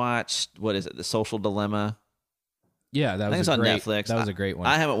 have you watched, what is it, The Social Dilemma? Yeah, that I think was it's on great, Netflix. That was a great one.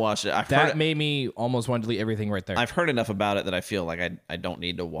 I haven't watched it. That made me almost want to delete everything right there. I've heard enough about it that I feel like I don't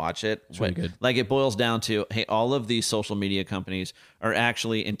need to watch it. It's really good. Like it boils down to, hey, all of these social media companies are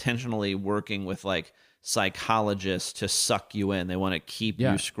actually intentionally working with like psychologists to suck you in. They want to keep you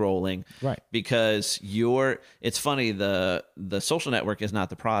scrolling. Right. Because it's funny, the social network is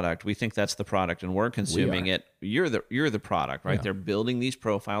not the product. We think that's the product and we're consuming it. You're the product, right? Yeah. They're building these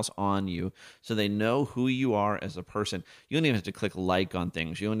profiles on you so they know who you are as a person. You don't even have to click like on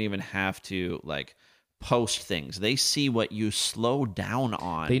things. You don't even have to like post things. They see what you slow down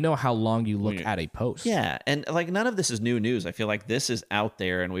on. They know how long you look at a post. Yeah. And like none of this is new news. I feel like this is out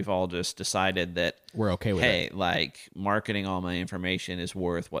there and we've all just decided that we're okay with it. Hey, like marketing all my information is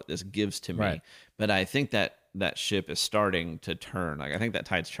worth what this gives to me. Right. But I think that ship is starting to turn. Like I think that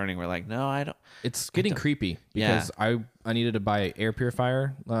tide's turning. We're like, no, I don't. It's getting creepy because I needed to buy an air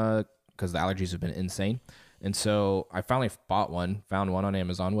purifier because the allergies have been insane. And so I finally found one on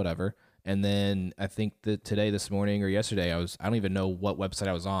Amazon, whatever. And then I think that this morning or yesterday, I don't even know what website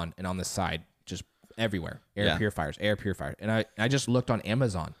I was on. And on the side, just everywhere, air purifiers. And I just looked on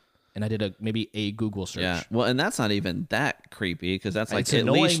Amazon and I did maybe a Google search. Yeah. Well, and that's not even that creepy because that's like it's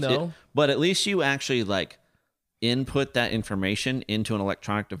annoying though. But at least you actually like input that information into an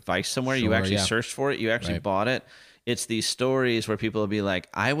electronic device somewhere. Sure, you actually searched for it. You actually Right. bought it. It's these stories where people will be like,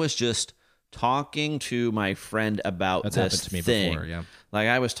 I was just talking to my friend about That's this happened to me thing. before, yeah. Like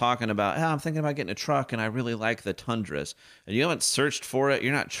I was talking about, I'm thinking about getting a truck and I really like the Tundras. And you haven't searched for it.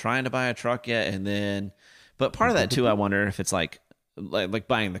 You're not trying to buy a truck yet. And then, but part of that too, I wonder if it's like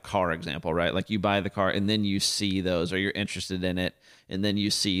buying the car example, right? Like you buy the car and then you see those or you're interested in it. And then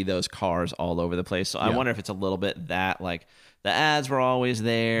you see those cars all over the place. So I wonder if it's a little bit that like the ads were always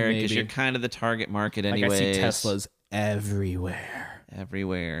there because you're kind of the target market anyways. Like I see Teslas everywhere.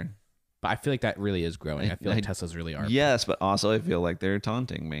 But I feel like that really is growing. I feel like Teslas really are. Yes, but also I feel like they're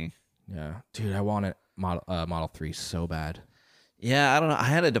taunting me. Yeah. Dude, I want a Model 3 so bad. Yeah, I don't know. I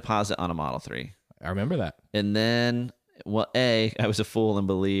had a deposit on a Model 3. I remember that. And then, I was a fool and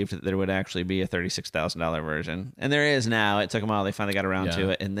believed that there would actually be a $36,000 version. And there is now. It took a while. They finally got around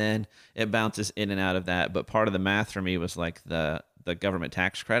to it. And then it bounces in and out of that. But part of the math for me was like the government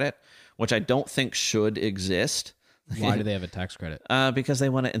tax credit, which I don't think should exist. Why do they have a tax credit? Because they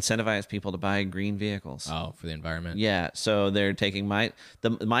want to incentivize people to buy green vehicles. Oh, for the environment. Yeah, so they're taking my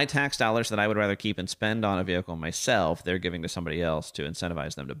tax dollars that I would rather keep and spend on a vehicle myself, they're giving to somebody else to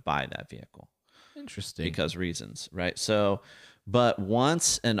incentivize them to buy that vehicle. Interesting. Because reasons, right? So, but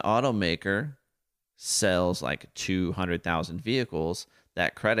once an automaker sells like 200,000 vehicles,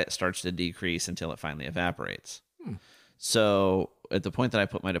 that credit starts to decrease until it finally evaporates. So at the point that I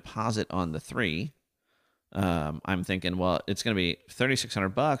put my deposit on the 3, I'm thinking, well, it's going to be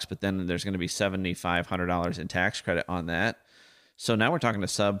 $3,600, but then there's going to be $7,500 in tax credit on that. So now we're talking a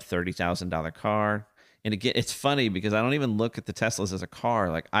sub $30,000 car. And again, it's funny because I don't even look at the Teslas as a car.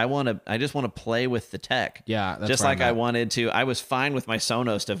 Like I just want to play with the tech. Yeah, that's just where like I'm I at. wanted to. I was fine with my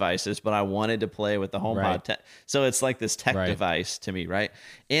Sonos devices, but I wanted to play with the HomePod Right. tech. So it's like this tech Right. device to me, right?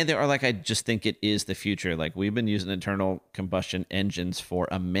 And there are like I just think it is the future. Like we've been using internal combustion engines for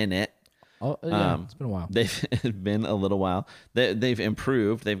a minute. Oh, yeah, it's been a while. They've been a little while. They've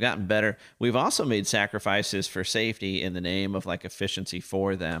improved. They've gotten better. We've also made sacrifices for safety in the name of like efficiency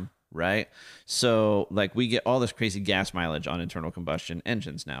for them, right? So like we get all this crazy gas mileage on internal combustion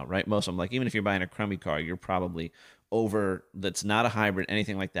engines now, right? Most of them, like even if you're buying a crummy car, you're probably over. That's not a hybrid,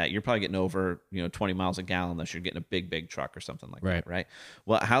 anything like that. You're probably getting over 20 miles a gallon unless you're getting a big truck or something like that, right?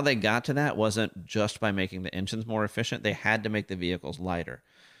 Well, how they got to that wasn't just by making the engines more efficient. They had to make the vehicles lighter.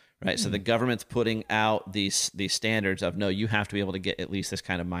 Right. So the government's putting out these standards of, no, you have to be able to get at least this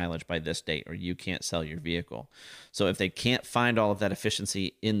kind of mileage by this date or you can't sell your vehicle. So if they can't find all of that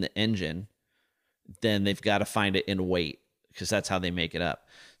efficiency in the engine, then they've got to find it in weight because that's how they make it up.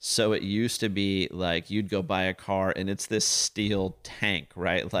 So it used to be like you'd go buy a car and it's this steel tank,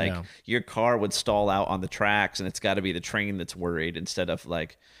 right? Like your car would stall out on the tracks and it's got to be the train that's worried instead of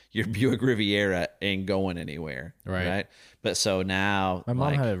like your Buick Riviera ain't going anywhere. Right. But so now My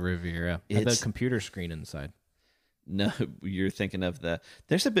mom had a Riviera. Had the it's- computer screen inside. no, you're thinking of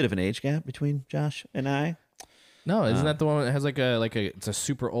there's a bit of an age gap between Josh and I. No, isn't that the one that has like a it's a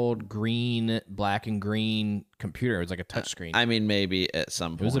super old black and green computer? It's like a touch screen. I mean, maybe at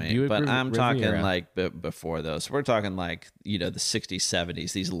some point, was a Buick but I'm talking Riviera. like before those. We're talking like, the 60s,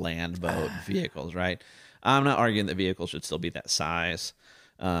 70s, these land boat vehicles, right? I'm not arguing that vehicles should still be that size.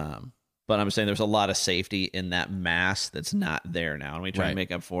 But I'm saying there's a lot of safety in that mass that's not there now. And we try to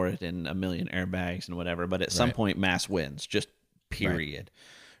make up for it in a million airbags and whatever. But at some point, mass wins, just period.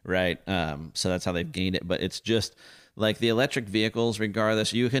 Right. So that's how they've gained it. But it's just like the electric vehicles,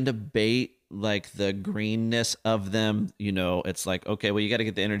 regardless, you can debate like the greenness of them. It's like, okay, well, you got to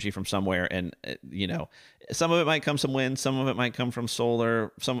get the energy from somewhere. And, some of it might come from wind. Some of it might come from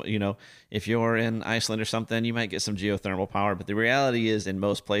solar. If you're in Iceland or something, you might get some geothermal power. But the reality is in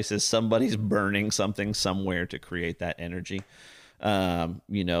most places, somebody's burning something somewhere to create that energy.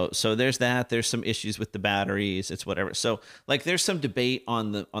 So there's that. There's some issues with the batteries. It's whatever. So like there's some debate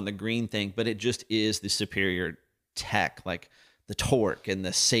on the green thing, but it just is the superior tech, like the torque and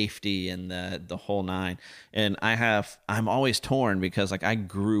the safety and the whole nine. And I'm always torn because like I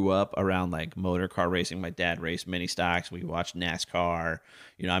grew up around like motor car racing. My dad raced mini stocks. We watched NASCAR.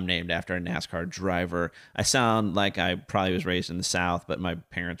 I'm named after a NASCAR driver. I sound like I probably was raised in the South, but my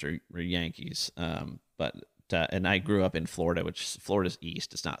parents were Yankees. And I grew up in Florida, which Florida's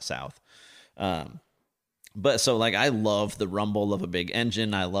east. It's not south. But so like I love the rumble of a big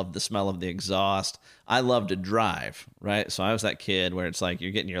engine. I love the smell of the exhaust. I love to drive, right? So I was that kid where it's like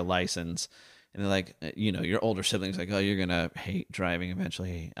you're getting your license and they're like, your older siblings like, oh, you're going to hate driving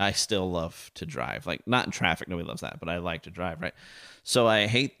eventually. I still love to drive. Like not in traffic. Nobody loves that, but I like to drive, right? So I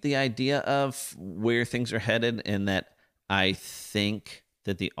hate the idea of where things are headed and that I think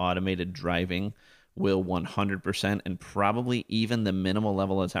that the automated driving will 100% and probably even the minimal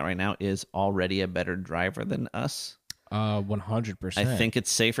level it's at right now is already a better driver than us. 100%. I think it's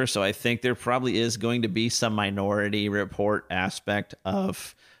safer. So I think there probably is going to be some minority report aspect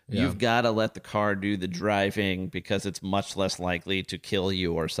of you've got to let the car do the driving because it's much less likely to kill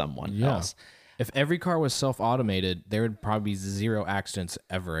you or someone else. If every car was self-automated, there would probably be 0 accidents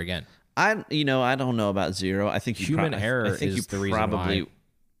ever again. I don't know about 0. I think Human error I think is you the reason probably why.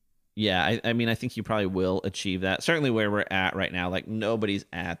 Yeah, I mean, I think you probably will achieve that. Certainly where we're at right now, like nobody's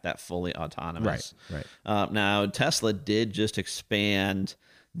at that fully autonomous. Right. Now, Tesla did just expand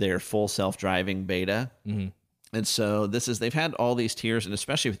their full self-driving beta. Mm-hmm. And so they've had all these tiers, and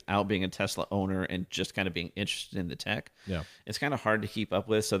especially without being a Tesla owner and just kind of being interested in the tech, it's kind of hard to keep up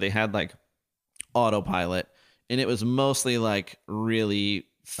with. So they had like autopilot, and it was mostly like really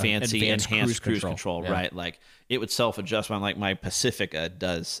fancy enhanced cruise control, right? Like it would self-adjust when like my Pacifica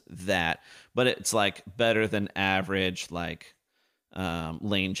does that, but it's like better than average like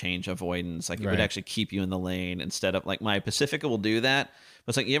lane change avoidance. Like it would actually keep you in the lane instead of like my Pacifica will do that. But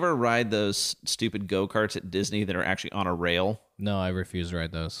it's like, you ever ride those stupid go-karts at Disney that are actually on a rail? No, I refuse to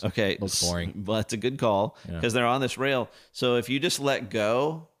ride those. Okay. Looks boring. But it's a good call because they're on this rail. So if you just let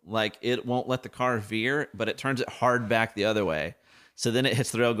go, like it won't let the car veer, but it turns it hard back the other way. So then it hits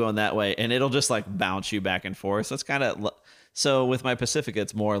the rail going that way, and it'll just like bounce you back and forth. So it's kind of so with my Pacifica,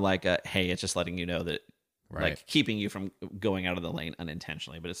 it's more like hey, it's just letting you know that Right. like keeping you from going out of the lane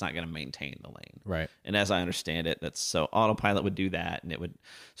unintentionally, but it's not going to maintain the lane. Right. And as I understand it, that's so autopilot would do that, and it would.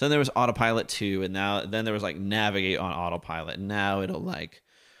 So then there was autopilot 2, and then there was like navigate on autopilot, and now it'll like,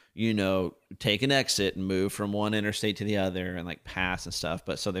 take an exit and move from one interstate to the other and like pass and stuff.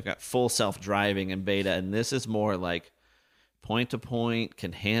 But so they've got full self-driving in beta, and this is more like point to point,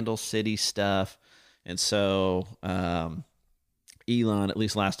 can handle city stuff. And so Elon, at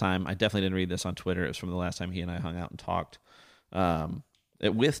least last time, I definitely didn't read this on Twitter. It was from the last time he and I hung out and talked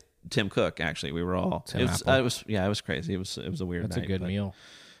with Tim Cook. Actually, we were all. It was crazy. It was a weird. That's night, a good but, meal.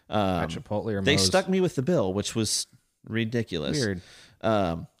 At Chipotle or they Moe's. stuck me with the bill, which was ridiculous. Weird.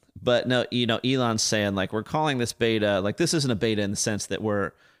 But no, Elon's saying like we're calling this beta. Like this isn't a beta in the sense that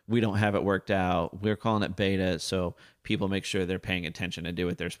we don't have it worked out. We're calling it beta so people make sure they're paying attention and do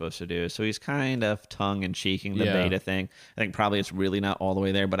what they're supposed to do. So he's kind of tongue in cheeking the beta thing. I think probably it's really not all the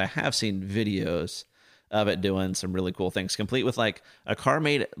way there, but I have seen videos of it doing some really cool things, complete with like a car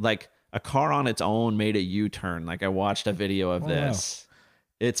on its own made a U-turn. Like I watched a video of this. Wow.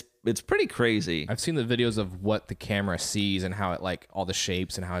 It's pretty crazy. I've seen the videos of what the camera sees and how it like all the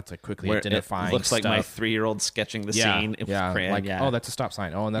shapes and how it's like quickly identifying. It looks stuff. like my 3-year-old sketching the scene. Oh, that's a stop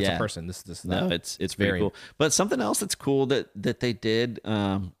sign. Oh, and that's a person. This. No, it's very cool. But something else that's cool that they did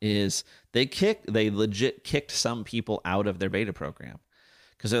is they legit kicked some people out of their beta program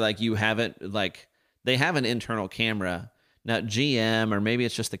because they're like they have an internal camera. Now GM, or maybe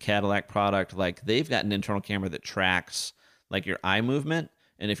it's just the Cadillac product, like they've got an internal camera that tracks like your eye movement.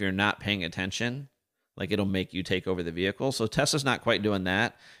 And if you're not paying attention, like it'll make you take over the vehicle. So Tesla's not quite doing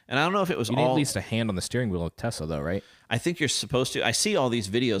that. And I don't know if it was you need at least a hand on the steering wheel of Tesla though, right? I think you're supposed to. I see all these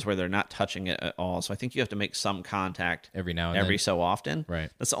videos where they're not touching it at all. So I think you have to make some contact every now and every then. So often. Right.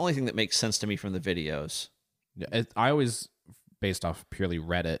 That's the only thing that makes sense to me from the videos. I always, based off purely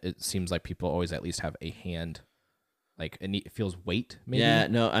Reddit, it seems like people always at least have a hand. Like it feels weight, maybe. Yeah,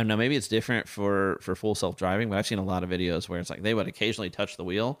 no, maybe it's different for full self-driving, but I've seen a lot of videos where it's like they would occasionally touch the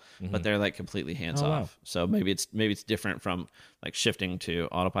wheel, but they're like completely hands off. Wow. So maybe it's different from like shifting to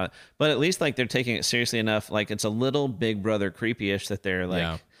autopilot. But at least like they're taking it seriously enough. Like it's a little Big Brother creepy-ish that they're like.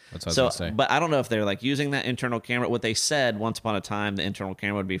 Yeah, that's what I was gonna say. But I don't know if they're like using that internal camera. What they said once upon a time the internal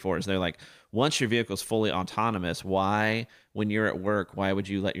camera would be for is they're like, once your vehicle's fully autonomous, why, when you're at work, why would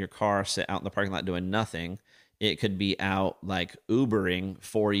you let your car sit out in the parking lot doing nothing? It could be out like Ubering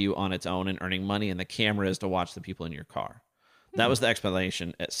for you on its own and earning money, and the camera is to watch the people in your car. That was the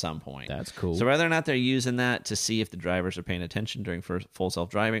explanation at some point. That's cool. So whether or not they're using that to see if the drivers are paying attention during full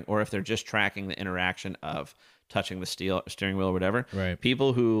self-driving, or if they're just tracking the interaction of touching the steering wheel or whatever, right?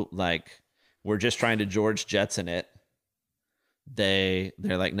 People who like were just trying to George Jetson it, they're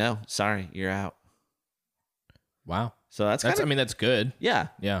like, no, sorry, you're out. Wow. So that's good. Yeah.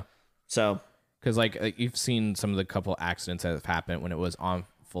 Yeah. So. Because like you've seen some of the couple accidents that have happened when it was on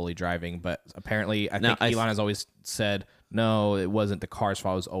fully driving, but apparently I think Elon has always said no, it wasn't the car's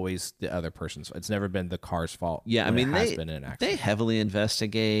fault. It was always the other person's fault. It's never been the car's fault. Yeah, I mean they heavily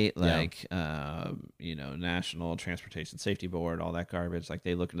investigate National Transportation Safety Board, all that garbage. Like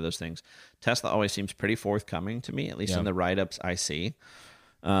they look into those things. Tesla always seems pretty forthcoming to me, at least in the write-ups I see.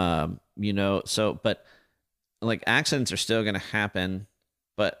 But like accidents are still going to happen.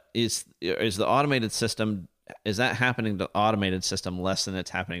 But is the automated system, is that happening to automated system less than it's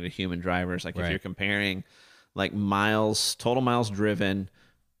happening to human drivers? Like if you're comparing like total miles driven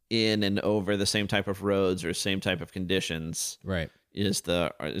in and over the same type of roads or same type of conditions, right? Is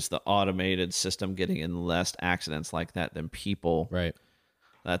the automated system getting in less accidents like that than people? Right.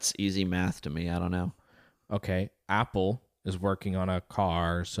 That's easy math to me. I don't know. Okay. Apple is working on a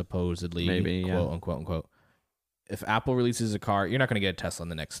car, supposedly, maybe, quote unquote. If Apple releases a car, you're not going to get a Tesla in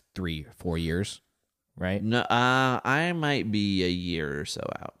the next 3-4 years, right? No, I might be a year or so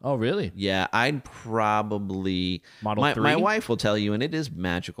out. Oh, really? Yeah, I'd probably... Model 3? My wife will tell you, and it is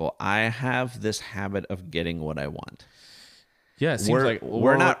magical. I have this habit of getting what I want. Yeah, it seems like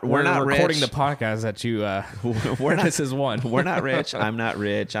we're not recording the podcast that you. We're not. This is one. We're not rich. I'm not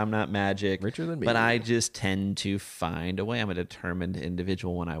rich. I'm not magic. Richer than me. But I just tend to find a way. I'm a determined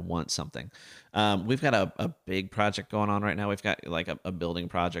individual when I want something. We've got a big project going on right now. We've got like a building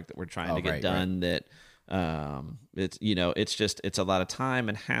project that we're trying to get done. Right. That it's a lot of time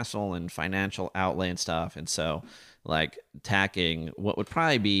and hassle and financial outlay and stuff. And so like tacking what would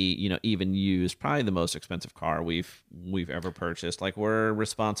probably be, even used, probably the most expensive car we've ever purchased. Like we're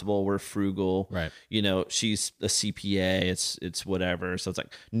responsible, we're frugal, right? She's a CPA, it's whatever. So it's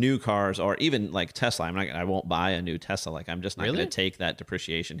like new cars, or even like Tesla. I won't buy a new Tesla. Like I'm just not going to take that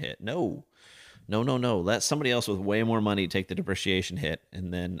depreciation hit. No. Let somebody else with way more money take the depreciation hit,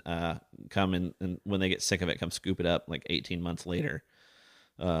 and then come in, and when they get sick of it, come scoop it up like 18 months later.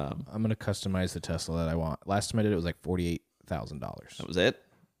 I'm gonna customize the Tesla that I want. Last time I did it was like $48,000. That was it.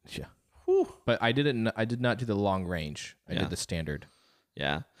 Yeah. Whew. But I did not do the long range. I Yeah. did the standard.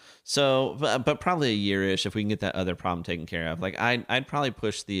 Yeah. So, but probably a year-ish if we can get that other problem taken care of. Like I'd probably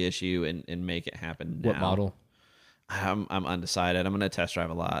push the issue and make it happen now. What model? I'm undecided. I'm gonna test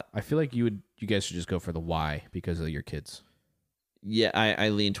drive a lot. I feel like you guys should just go for the Y because of your kids. Yeah, I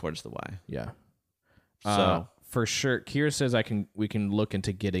lean towards the Y. Yeah. So For sure, Kira says we can look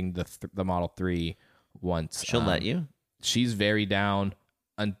into getting the Model 3 once. she'll let you. She's very down,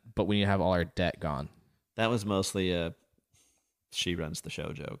 but we need to have all our debt gone. That was mostly a she runs the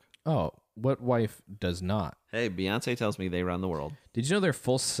show joke. Oh, what wife does not? Hey, Beyonce tells me they run the world. Did you know their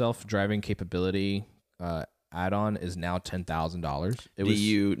full self-driving capability add-on is now $10,000? Do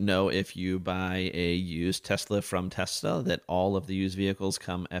you know if you buy a used Tesla from Tesla that all of the used vehicles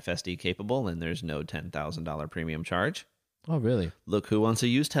come FSD capable and there's no $10,000 premium charge? Oh, really? Look who wants a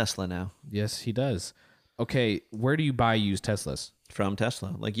used Tesla now. Yes, he does. Okay, where do you buy used Teslas? From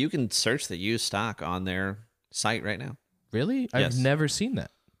Tesla. Like you can search the used stock on their site right now. Really? Yes. I've never seen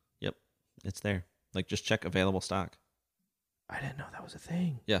that. Yep. It's there. Like just check available stock. I didn't know that was a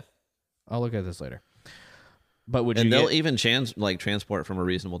thing. Yeah. I'll look at this later. But would And you they'll get... even transport from a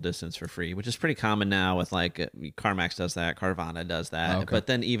reasonable distance for free, which is pretty common now with like CarMax does that, Carvana does that. Okay. But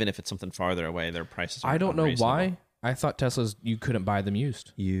then even if it's something farther away, their prices are I don't know unreasonable. why. I thought Teslas, you couldn't buy them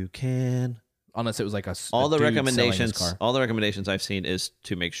used. You can. Unless it was like All the dude selling his recommendations car. all the recommendations I've seen is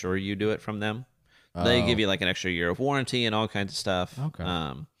to make sure you do it from them. They Oh. give you like an extra year of warranty and all kinds of stuff. Okay.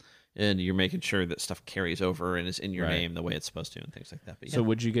 And you're making sure that stuff carries over and is in your Right. name the way it's supposed to and things like that. But yeah. So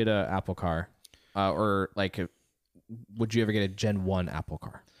would you get a Apple car? Or like, would you ever get a Gen 1 Apple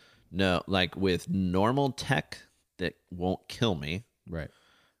car? No, like with normal tech that won't kill me. Right.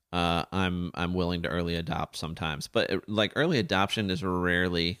 I'm willing to early adopt sometimes, but like early adoption is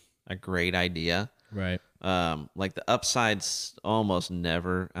rarely a great idea. Right. Like the upsides almost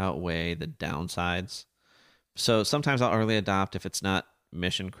never outweigh the downsides. So sometimes I'll early adopt if it's not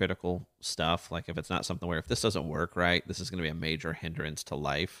mission critical stuff. Like if it's not something where if this doesn't work right, this is going to be a major hindrance to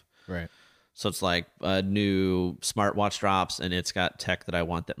life. Right. So it's like a new smartwatch drops and it's got tech that I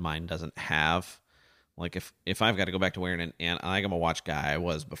want that mine doesn't have. Like if I've got to go back to wearing I'm a watch guy. I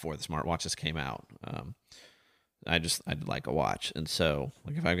was before the smartwatches came out. I'd like a watch. And so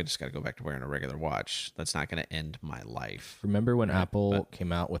like if I've just got to go back to wearing a regular watch, that's not going to end my life. Remember when Apple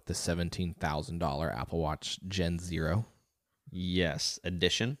came out with the $17,000 Apple Watch Gen 0? Yes.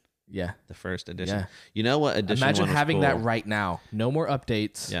 Edition. Yeah. The first edition. Yeah. You know what edition Imagine one was having cool? that right now. No more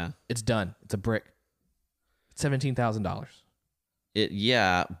updates. Yeah. It's done. It's a brick. It's $17,000.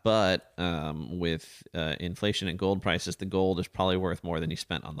 But with inflation and gold prices, the gold is probably worth more than you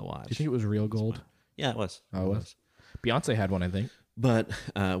spent on the watch. Do you think it was real gold? Yeah, it was. Oh, it was. Beyonce had one, I think. But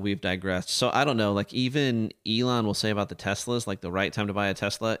we've digressed. So I don't know. Like even Elon will say about the Teslas, like the right time to buy a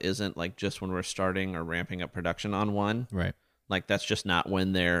Tesla isn't like just when we're starting or ramping up production on one. Right. Like that's just not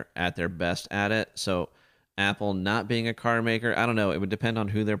when they're at their best at it. So Apple not being a car maker, I don't know. It would depend on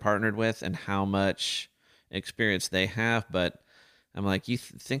who they're partnered with and how much experience they have. But I'm like, you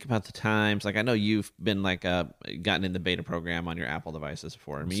think about the times. Like I know you've been like gotten in the beta program on your Apple devices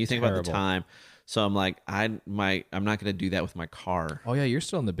before. I mean, you think about the time. So I'm like, I'm not going to do that with my car. Oh, yeah. You're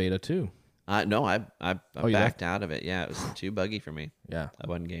still in the beta, too. No, I you backed out of it. Yeah, it was too buggy for me. Yeah. I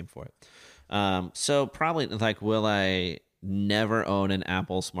wasn't game for it. So probably like, will I never own an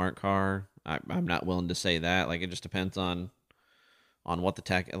Apple smart car? I'm not willing to say that. Like, it just depends on what the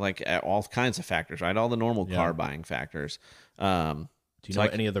tech, like all kinds of factors, right? All the normal car buying factors. Do you know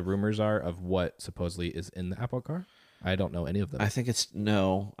what any of the rumors are of what supposedly is in the Apple car? I don't know any of them. I think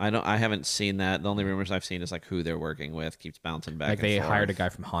I haven't seen that. The only rumors I've seen is like who they're working with keeps bouncing back. Like and they forth. hired a guy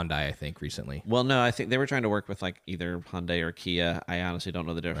from Hyundai, I think, recently. Well, no, I think they were trying to work with like either Hyundai or Kia. I honestly don't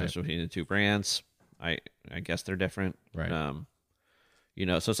know the difference between the two brands. I guess they're different. Right. So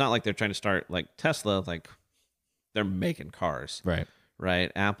it's not like they're trying to start like Tesla, like they're making cars. Right.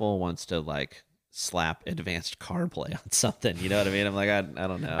 Right. Apple wants to like slap advanced CarPlay on something. You know what I mean? I'm like, I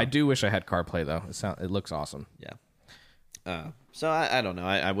don't know. I do wish I had CarPlay, though. It looks awesome. Yeah. So I don't know.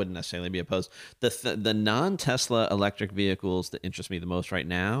 I wouldn't necessarily be opposed. The non-Tesla electric vehicles that interest me the most right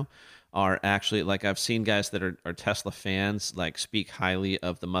now are actually like I've seen guys that are Tesla fans like speak highly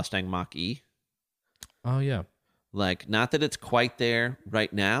of the Mustang Mach-E. Oh, yeah. Like not that it's quite there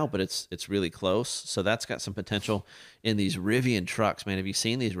right now, but it's really close. So that's got some potential in these Rivian trucks, man. Have you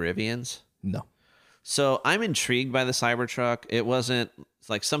seen these Rivians? No. So I'm intrigued by the Cybertruck. It wasn't it's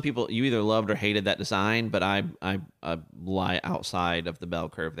like some people you either loved or hated that design, but I lie outside of the bell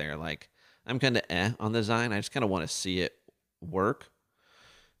curve there. Like I'm kind of on the design. I just kind of want to see it work.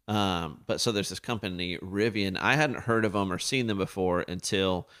 But so there's this company, Rivian. I hadn't heard of them or seen them before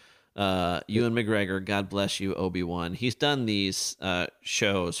until Ewan McGregor, God bless you, Obi-Wan. He's done these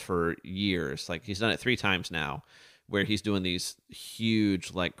shows for years. Like he's done it 3 times now, where he's doing these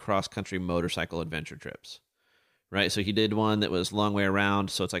huge like cross-country motorcycle adventure trips. Right? So he did one that was Long Way Around.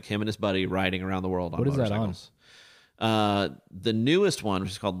 So it's like him and his buddy riding around the world on What is that motorcycles. The newest one,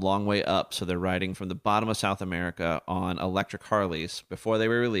 which is called Long Way Up, so they're riding from the bottom of South America on electric Harleys before they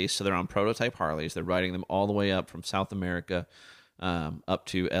were released. So they're on prototype Harleys. They're riding them all the way up from South America up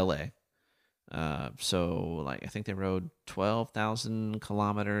to LA. So like I think they rode 12,000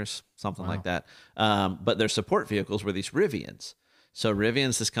 kilometers, something like that. But their support vehicles were these Rivians. So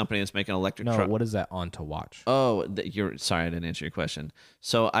Rivian's this company that's making electric truck. What is that on to watch? Oh, you're sorry, I didn't answer your question.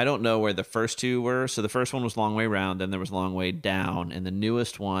 So I don't know where the first 2 were. So the first one was Long Way Round, then there was Long Way Down, and the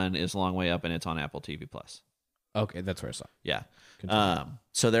newest one is Long Way Up, and it's on Apple TV Plus. Okay, that's where I saw. Yeah.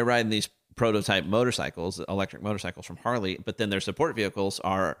 So they're riding these prototype motorcycles, electric motorcycles from Harley, but then their support vehicles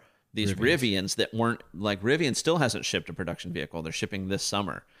are these Rivians that weren't like Rivian still hasn't shipped a production vehicle. They're shipping this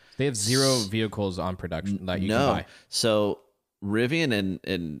summer. They have 0 vehicles on production that you can buy. So Rivian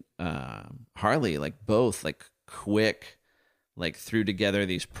and Harley, like both, like quick, like threw together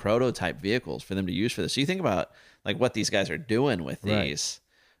these prototype vehicles for them to use for this. So you think about like what these guys are doing with these,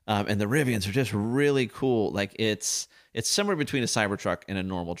 and the Rivians are just really cool. Like it's somewhere between a Cybertruck and a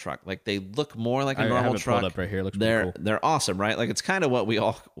normal truck. Like they look more like a normal I have it truck. pulled up right here. It looks pretty cool. They're awesome, right? Like it's kind of what we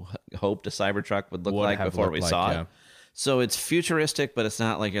all hoped a Cybertruck would look like before we saw it. So it's futuristic, but it's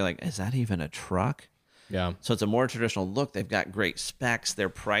not like you're like, is that even a truck? Yeah. So it's a more traditional look. They've got great specs. Their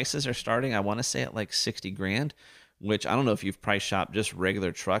prices are starting, I want to say, at like 60 grand, which I don't know if you've price shopped just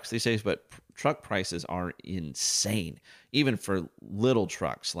regular trucks these days, but truck prices are insane. Even for little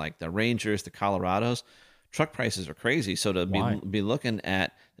trucks like the Rangers, the Colorados, truck prices are crazy. So to be looking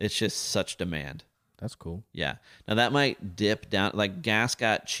at, it's just such demand. That's cool. Yeah. Now that might dip down. Like gas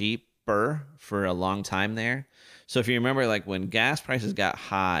got cheaper for a long time there. So if you remember, like when gas prices got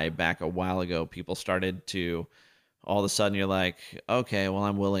high back a while ago, people started to, all of a sudden you're like, okay, well,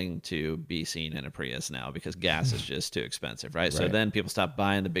 I'm willing to be seen in a Prius now because gas is just too expensive, right? So then people stopped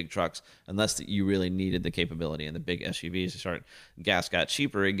buying the big trucks unless you really needed the capability, and the big SUVs gas got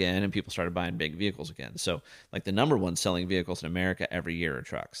cheaper again and people started buying big vehicles again. So like the number one selling vehicles in America every year are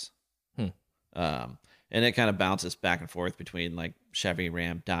trucks. And it kind of bounces back and forth between like Chevy,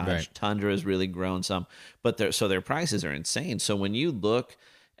 Ram, Dodge. Right. Tundra has really grown some, but their prices are insane. So when you look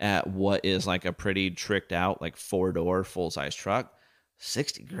at what is like a pretty tricked out, like 4-door full size truck,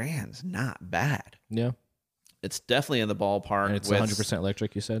 60 grand's not bad. Yeah. It's definitely in the ballpark. And it's 100%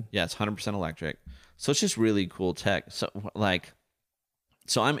 electric, you said? Yeah, it's 100% electric. So it's just really cool tech. So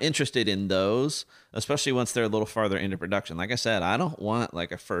I'm interested in those, especially once they're a little farther into production. Like I said, I don't want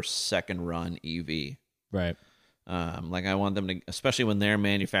like a second run EV. Right. Like I want them to, especially when they're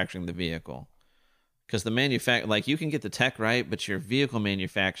manufacturing the vehicle, because the like you can get the tech right, but your vehicle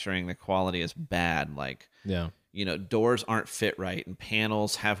manufacturing, the quality is bad. Like, doors aren't fit right, and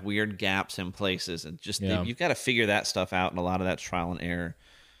panels have weird gaps in places, and just you've got to figure that stuff out, and a lot of that's trial and error.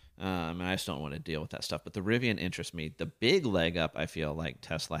 And I just don't want to deal with that stuff. But the Rivian interests me. The big leg up I feel like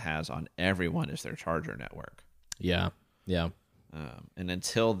Tesla has on everyone is their charger network. Yeah. Yeah. And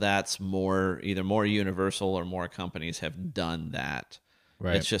until that's either more universal or more companies have done that,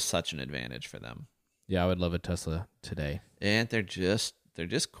 it's just such an advantage for them. Yeah, I would love a Tesla today. And they're just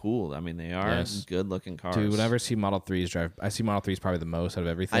cool. I mean, they are good looking cars. Dude, whenever I see Model 3s drive, I see Model 3s probably the most out of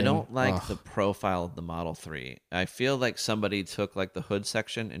everything. I don't like the profile of the Model 3. I feel like somebody took like the hood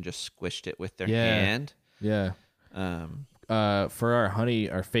section and just squished it with their hand. Yeah. For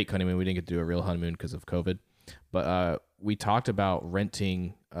our fake honeymoon, we didn't get to do a real honeymoon because of COVID, but we talked about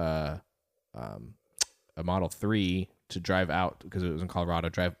renting a Model 3 to drive out because it was in Colorado,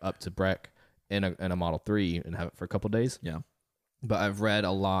 drive up to Breck in a Model 3 and have it for a couple of days. Yeah. But I've read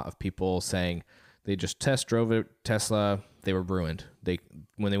a lot of people saying they just test drove a Tesla. They were ruined.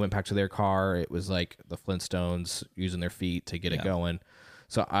 When they went back to their car, it was like the Flintstones using their feet to get it going.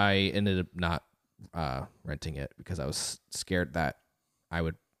 So I ended up not renting it because I was scared that I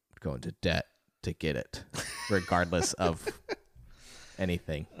would go into debt to get it, regardless of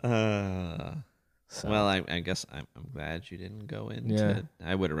anything. Well, I guess I'm glad you didn't go into.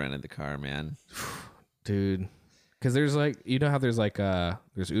 I would have rented the car, man. Dude. Because there's like, how there's like,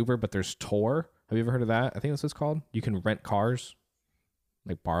 there's Uber, but there's Tor. Have you ever heard of that? I think that's what it's called. You can rent cars,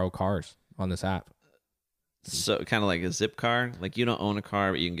 like borrow cars on this app. So kind of like a Zipcar, like you don't own a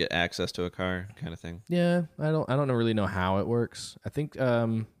car, but you can get access to a car kind of thing. Yeah. I don't really know how it works. I think,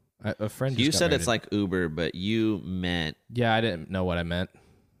 A friend. You just got said married. it's like Uber, but you meant Yeah, I didn't know what I meant.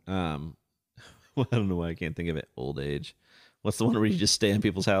 well, I don't know why I can't think of it. Old age. What's the one where you just stay in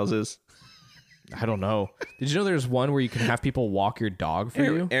people's houses? I don't know. Did you know there's one where you can have people walk your dog for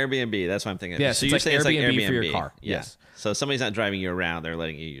you? Airbnb. That's what I'm thinking. Yes, so it's you're like saying it's like Airbnb Airbnb for your car. Yeah. Yes. So somebody's not driving you around; they're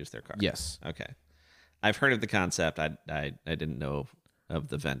letting you use their car. Yes. Okay. I've heard of the concept. I didn't know of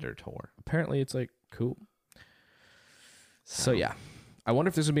the vendor tour. Apparently, it's like cool. So yeah, I wonder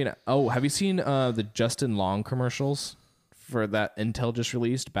if there's gonna be have you seen the Justin Long commercials for that Intel just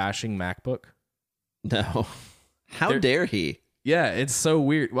released bashing MacBook? No. How dare he? Yeah, it's so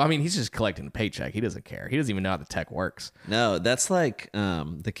weird. Well, I mean, he's just collecting a paycheck. He doesn't care. He doesn't even know how the tech works. No, that's like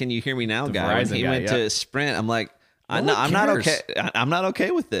the "Can you hear me now" The guy. When Verizon he guy, went yeah. to Sprint, I'm like, I'm No one not cares. okay. I'm not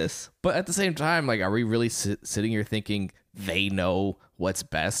okay with this. But at the same time, like, are we really sitting here thinking they know what's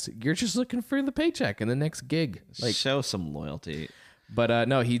best? You're just looking for the paycheck and the next gig. Like, Show some loyalty. but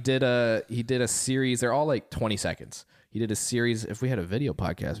no, he did a series. They're all like 20 seconds. He did a series. If we had a video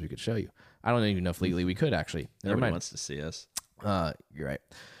podcast, we could show you. I don't even know if legally we could actually. Never Nobody mind. wants to see us. You're right.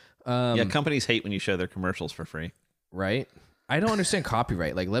 Yeah, companies hate when you show their commercials for free. Right. I don't understand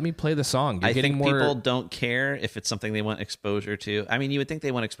copyright. Like, let me play the song. You're I getting think more. people don't care if it's something they want exposure to. I mean, you would think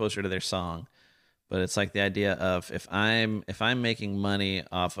they want exposure to their song, but it's like the idea of if I'm making money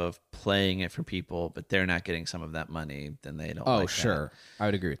off of playing it for people, but they're not getting some of that money, then they don't. Oh, like sure. that. I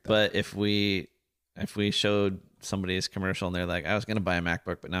would agree with that. But if we showed somebody's commercial and they're like, I was going to buy a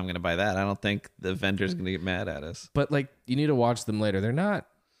MacBook, but now I'm going to buy that, I don't think the vendor's going to get mad at us. But like, you need to watch them later.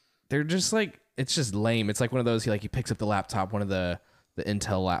 They're just like, it's just lame. It's like one of those, he picks up the laptop, one of the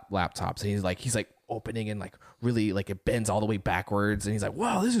Intel laptops, and he's like opening and like really like it bends all the way backwards, and he's like,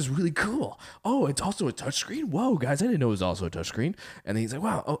 wow, this is really cool. Oh, it's also a touchscreen. Whoa, guys, I didn't know it was also a touchscreen. And then he's like,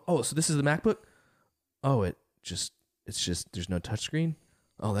 wow, oh, so this is the MacBook. Oh, it's just there's no touchscreen.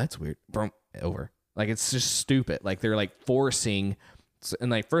 Oh, that's weird. Boom, over. Like, it's just stupid. Like, they're like forcing,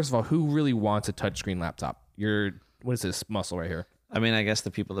 and like, first of all, who really wants a touchscreen laptop? What is this muscle right here? I mean, I guess the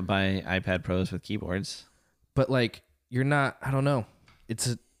people that buy iPad Pros with keyboards. But like, you're not. I don't know.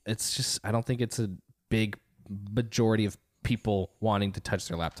 It's just. I don't think it's a big majority of people wanting to touch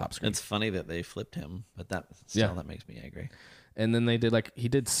their laptop screen. It's funny that they flipped him, but that makes me angry. And then they did he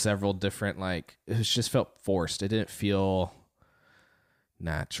did several different it just felt forced. It didn't feel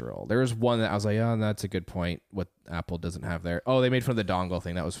natural. There was one that I was like, oh, that's a good point. What Apple doesn't have there. Oh, they made fun of the dongle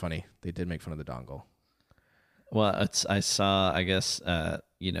thing. That was funny. They did make fun of the dongle. Well, I saw, I guess,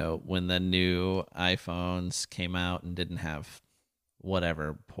 when the new iPhones came out and didn't have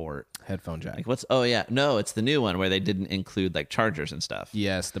whatever port. Headphone jack. It's the new one where they didn't include like chargers and stuff.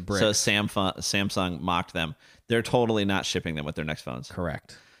 Yes, the brick. So Samsung mocked them. They're totally not shipping them with their next phones.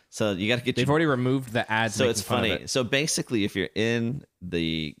 Correct. So you got to get. They've already removed the ads. So it's fun of funny. it. So basically, if you're in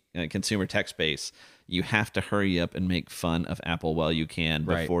the consumer tech space, you have to hurry up and make fun of Apple while you can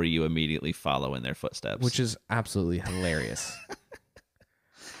before you immediately follow in their footsteps. Which is absolutely hilarious.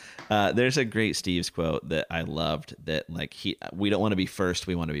 There's a great Steve's quote that I loved that we don't want to be first,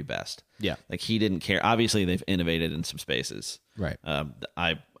 we want to be best. Yeah. Like he didn't care. Obviously they've innovated in some spaces. Right.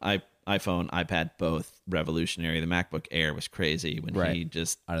 The iPhone, iPad, both revolutionary. The MacBook Air was crazy when he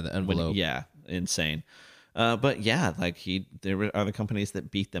just out of the envelope. Insane. But yeah, there are the companies that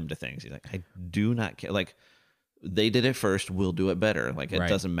beat them to things. He's like, I do not care. Like they did it first, we'll do it better. Like it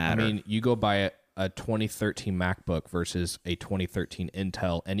doesn't matter. I mean, you go buy a 2013 MacBook versus a 2013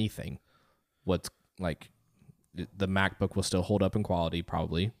 Intel anything. What's like the MacBook will still hold up in quality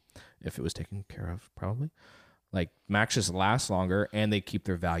probably if it was taken care of probably. Like Macs just last longer and they keep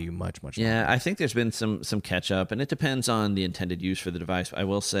their value much longer. Yeah, I think there's been some catch up, and it depends on the intended use for the device. I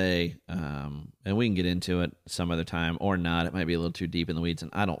will say, and we can get into it some other time or not. It might be a little too deep in the weeds,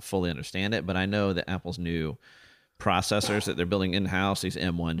 and I don't fully understand it. But I know that Apple's new processors that they're building in house, these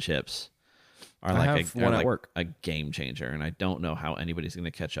M1 chips, are a game changer, and I don't know how anybody's going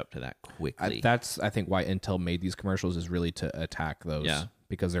to catch up to that quickly. That's I think why Intel made these commercials is really to attack those. Yeah.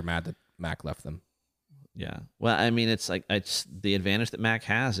 Because they're mad that Mac left them. Yeah. Well, I mean, it's the advantage that Mac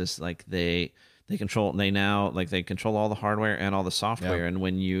has is like they control all the hardware and all the software. Yeah. And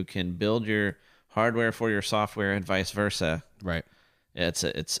when you can build your hardware for your software and vice versa, right? It's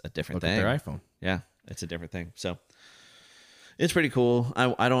a different Look thing. at their iPhone. Yeah, it's a different thing. So it's pretty cool.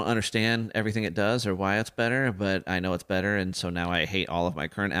 I don't understand everything it does or why it's better, but I know it's better. And so now I hate all of my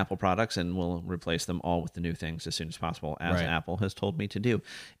current Apple products and will replace them all with the new things as soon as possible, as Apple has told me to do.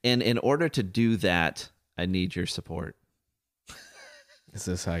 And in order to do that, I need your support. Is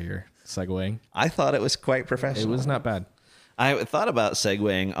this how you're segueing? I thought it was quite professional. It was not bad. I thought about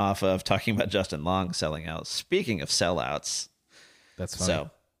segueing off of talking about Justin Long selling out. Speaking of sellouts. That's funny.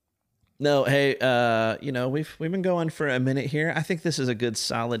 So No, hey, we've been going for a minute here. I think this is a good,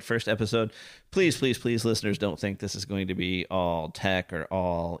 solid first episode. Please, please, please, listeners, don't think this is going to be all tech or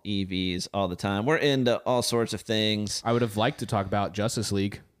all EVs all the time. We're into all sorts of things. I would have liked to talk about Justice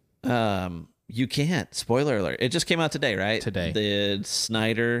League. You can't. Spoiler alert. It just came out today, right? Today. The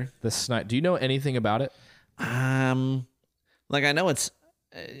Snyder. Do you know anything about it? I know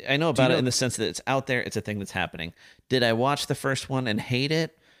about it in the sense that it's out there. It's a thing that's happening. Did I watch the first one and hate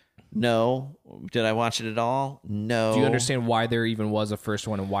it? No. Did I watch it at all? No. Do you understand why there even was a first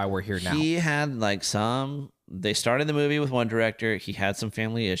one and why we're here now? He had they started the movie with one director. He had some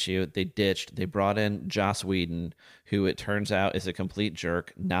family issue. They ditched. They brought in Joss Whedon, who it turns out is a complete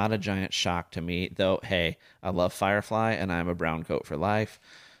jerk. Not a giant shock to me, though. Hey, I love Firefly and I'm a brown coat for life.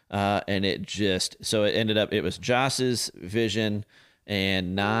 And it ended up, it was Joss's vision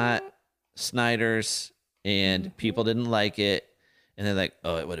and not Snyder's, and people didn't like it. And they're like,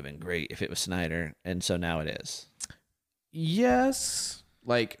 oh, it would have been great if it was Snyder. And so now it is. Yes.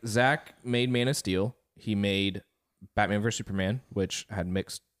 Like, Zack made Man of Steel. He made Batman vs. Superman, which had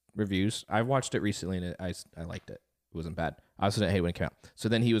mixed reviews. I watched it recently, and I liked it. It wasn't bad. I also didn't hate when it came out. So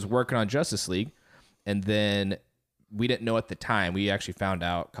then he was working on Justice League, and then we didn't know at the time. We actually found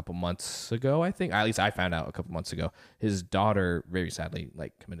out a couple months ago, I think. At least I found out a couple months ago. His daughter, very sadly,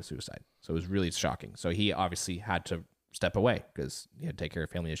 committed suicide. So it was really shocking. So he obviously had to step away because he had to take care of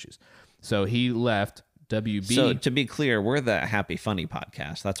family issues. So he left WB. So to be clear, we're the Happy Funny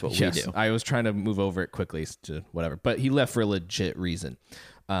podcast. That's what we do. I was trying to move over it quickly to whatever, but he left for a legit reason.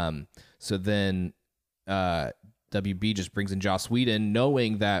 So then WB just brings in Joss Whedon,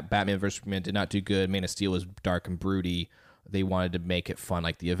 knowing that Batman vs. Superman did not do good. Man of Steel was dark and broody. They wanted to make it fun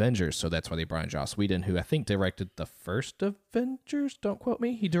like the Avengers, so that's why they brought in Joss Whedon, who I think directed the first Avengers. Don't quote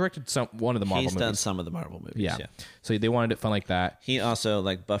me. He directed one of the Marvel movies. He's done some of the Marvel movies. Yeah. So they wanted it fun like that. He also,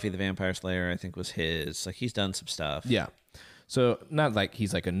 Buffy the Vampire Slayer, I think was his. He's done some stuff. Yeah. So not like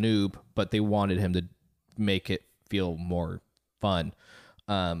he's like a noob, but they wanted him to make it feel more fun.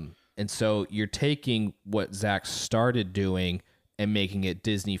 And so you're taking what Zack started doing and making it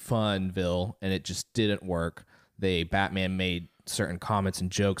Disney Funville, and it just didn't work. Batman made certain comments and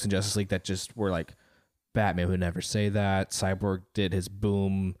jokes in Justice League that just were like, Batman would never say that. Cyborg did his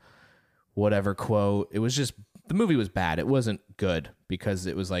boom, whatever quote. It was just, the movie was bad. It wasn't good because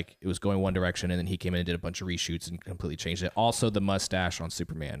it was going one direction, and then he came in and did a bunch of reshoots and completely changed it. Also, the mustache on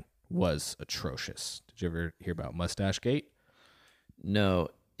Superman was atrocious. Did you ever hear about Mustache Gate? No.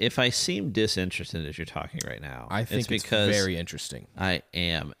 If I seem disinterested as you're talking right now, I think it's very interesting. I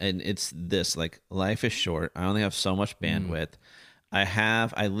am. And it's this, life is short. I only have so much bandwidth.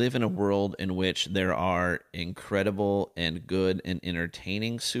 I live in a world in which there are incredible and good and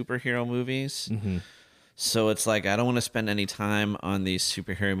entertaining superhero movies. Mm-hmm. So it's I don't want to spend any time on these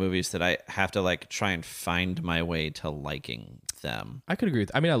superhero movies that I have to try and find my way to liking them. I could agree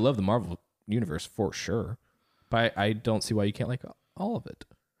with, I love the Marvel universe for sure, but I don't see why you can't like all of it.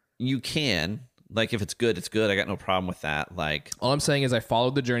 You can. If it's good, it's good. I got no problem with that. All I'm saying is I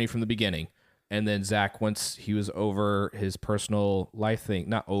followed the journey from the beginning. And then Zack, once he was over his personal life thing,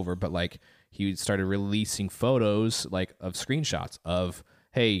 not over, but he started releasing photos of screenshots of,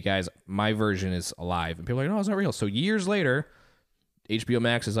 hey, guys, my version is alive. And people are like, no, it's not real. So years later, HBO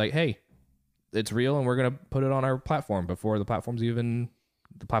Max is like, hey, it's real and we're going to put it on our platform before the platform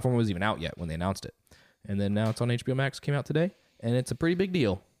was even out yet when they announced it. And then now it's on HBO Max, came out today, and it's a pretty big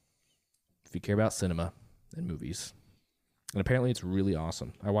deal if you care about cinema and movies. And apparently it's really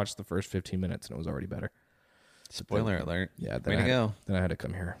awesome. I watched the first 15 minutes and it was already better. Spoiler alert. Yeah. Way to go. Then I had to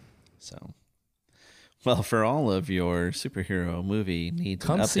come here. So, well, for all of your superhero movie needs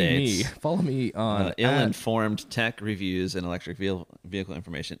come and updates, see me. Follow me on ill-informed tech reviews and electric vehicle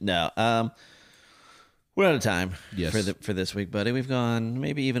information. No, we're out of time for this week, buddy. We've gone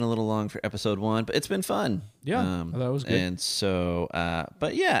maybe even a little long for episode 1, but it's been fun. Yeah, that was good. And so,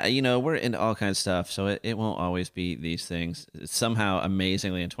 but yeah, we're into all kinds of stuff, so it won't always be these things. Somehow,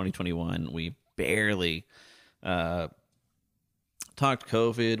 amazingly, in 2021, we barely talked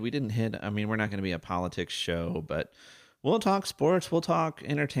COVID. We didn't hit. We're not going to be a politics show, but we'll talk sports. We'll talk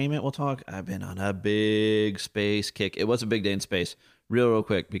entertainment. We'll talk. I've been on a big space kick. It was a big day in space. Real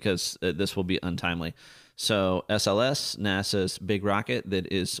quick, because this will be untimely. So SLS, NASA's big rocket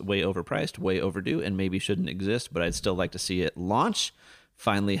that is way overpriced, way overdue, and maybe shouldn't exist, but I'd still like to see it launch,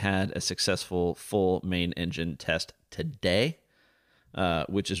 finally had a successful full main engine test today,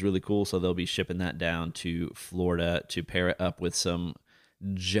 which is really cool. So they'll be shipping that down to Florida to pair it up with some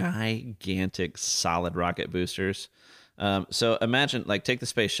gigantic solid rocket boosters. So imagine, take the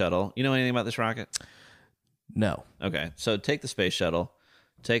space shuttle. You know anything about this rocket? No. Okay, so take the space shuttle,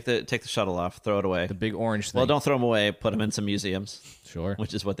 Take the shuttle off, throw it away. The big orange thing. Well, don't throw them away. Put them in some museums. Sure.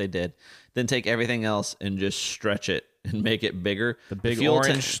 Which is what they did. Then take everything else and just stretch it and make it bigger. The big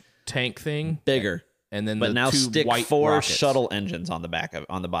orange tank thing. Bigger. And then but now two stick white 4 rockets. shuttle engines on the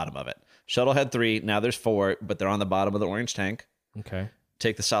bottom of it. Shuttle had 3. Now there's 4, but they're on the bottom of the orange tank. Okay.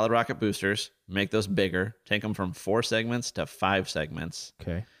 Take the solid rocket boosters, make those bigger. Take them from 4 segments to 5 segments.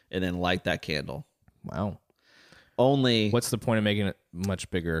 Okay. And then light that candle. Wow. Only What's the point of making it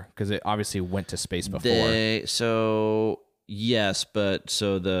much bigger? Because it obviously went to space before. Yes, but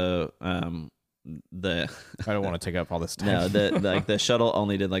so the I don't want to take up all this time. no the shuttle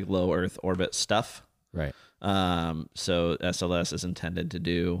only did like low Earth orbit stuff. Right. So SLS is intended to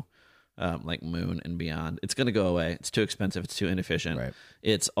do like moon and beyond. It's going to go away. It's too expensive. It's too inefficient. Right.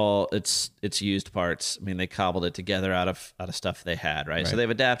 It's used parts. I mean, they cobbled it together out of stuff they had. Right. So Right. they've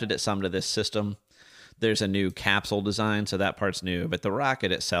adapted it some to this system. There's a new capsule design, so that part's new. But the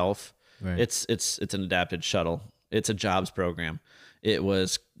rocket itself, Right. it's an adapted shuttle. It's a jobs program. It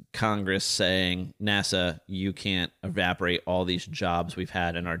was Congress saying, NASA, you can't evaporate all these jobs we've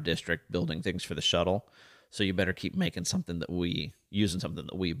had in our district building things for the shuttle. So you better keep making using something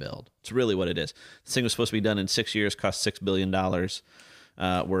that we build. It's really what it is. This thing was supposed to be done in 6 years, cost $6 billion.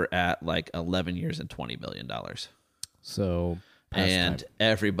 We're at like 11 years and $20 billion. So, past And time.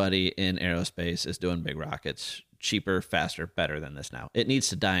 everybody in aerospace is doing big rockets, cheaper, faster, better than this now. It needs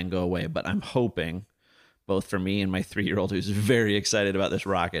to die and go away, but I'm hoping, both for me and my 3-year-old who's very excited about this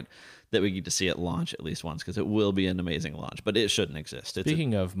rocket, that we get to see it launch at least once, because it will be an amazing launch, but it shouldn't exist.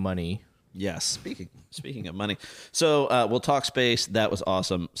 Speaking of money, Yes, speaking of money. So we'll talk space. That was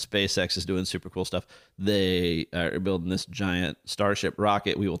awesome. SpaceX is doing super cool stuff. They are building this giant Starship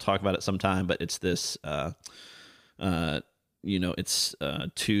rocket. We will talk about it sometime, but it's this, it's a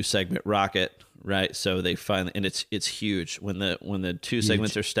 2-segment rocket, right? So they finally, and it's huge. When the 2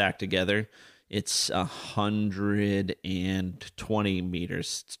 segments are stacked together, it's 120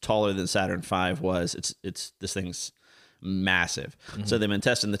 meters. It's taller than Saturn V was. It's this thing's massive. So they've been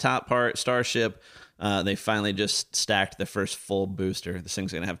testing the top part, Starship. They finally just stacked the first full booster. This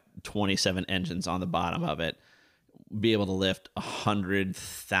thing's going to have 27 engines on the bottom of it, be able to lift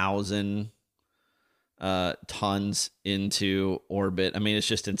 100,000 tons into orbit. I mean, it's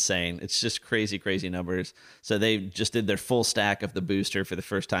just insane. It's just crazy numbers. So they just did their full stack of the booster for the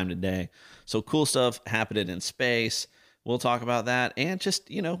first time today. So cool stuff happening in space. We'll talk about that, and just,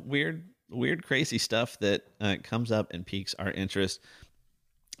 weird, crazy stuff that comes up and piques our interest.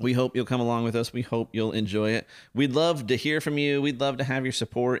 We hope you'll come along with us. We hope you'll enjoy it. We'd love to hear from you. We'd love to have your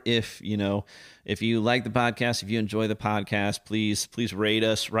support. If you like the podcast, if you enjoy the podcast, please rate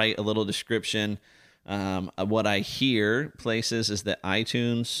us, write a little description. What I hear places is that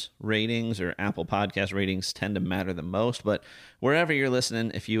iTunes ratings or Apple Podcast ratings tend to matter the most, but wherever you're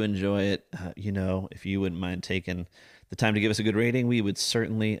listening, if you enjoy it, if you wouldn't mind taking the time to give us a good rating, we would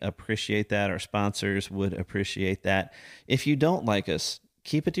certainly appreciate that. Our sponsors would appreciate that. If you don't like us,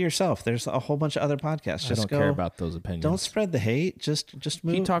 keep it to yourself. There's a whole bunch of other podcasts. I don't care about those opinions. Don't spread the hate. Just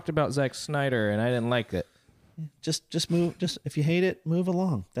move. He talked about Zack Snyder, and I didn't like it. Just move. Just if you hate it, move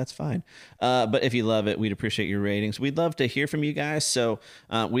along. That's fine. But if you love it, we'd appreciate your ratings. We'd love to hear from you guys. So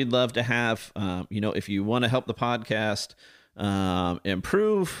we'd love to have, if you want to help the podcast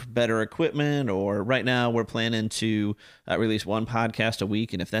improve, better equipment, or right now we're planning to release 1 podcast a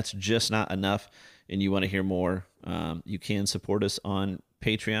week. And if that's just not enough and you want to hear more, you can support us on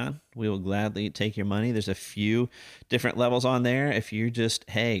Patreon. We will gladly take your money. There's a few different levels on there. If you're just,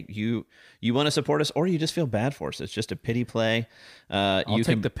 you want to support us, or you just feel bad for us, it's just a pity play. I'll you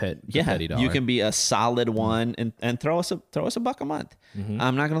take can, the petty dollar. you can be a solid one and throw us a buck a month.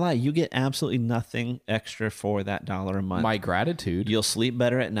 I'm not gonna lie, you get absolutely nothing extra for that $1 a month. My gratitude. You'll sleep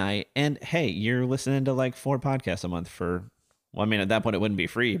better at night, and hey, you're listening to like 4 podcasts a month for. Well, I mean, at that point it wouldn't be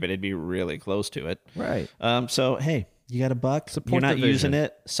free, but it'd be really close to it. Right. So hey, you got $1. Support You're not the vision. using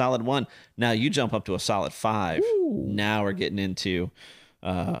it. Solid 1. Now you jump up to a solid 5. Ooh. Now we're getting into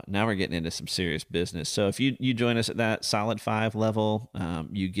some serious business. So if you join us at that solid 5 level,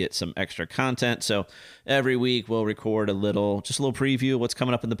 you get some extra content. So every week we'll record a little preview of what's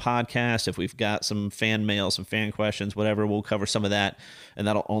coming up in the podcast. If we've got some fan mail, some fan questions, whatever, we'll cover some of that, and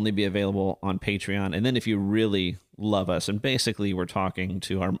that'll only be available on Patreon. And then if you really love us, and basically we're talking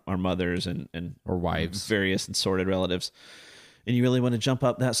to our mothers and Or wives. various and sorted relatives, and you really want to jump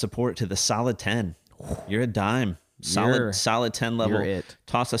up that support to the solid 10, you're a dime. Solid 10 level. You're it.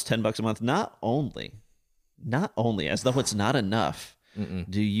 Toss us $10 a month. Not only as though it's not enough,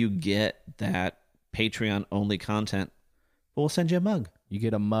 do you get that Patreon only content, but we'll send you a mug. You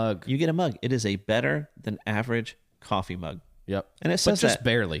get a mug. You get a mug. It is a better than average coffee mug. Yep. And it but says just that.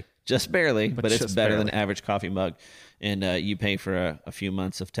 barely. Just barely, but it's just better than barely. average coffee mug. And you pay for a few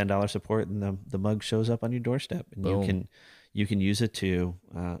months of $10 support, and the mug shows up on your doorstep, and Boom. you can use it to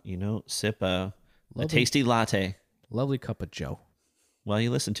sip a Lovely. tasty latte Lovely cup of Joe. while you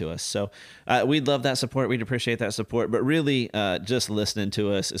listen to us. So we'd love that support. We'd appreciate that support. But really, just listening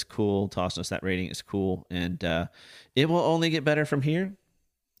to us is cool. Tossing us that rating is cool, and it will only get better from here.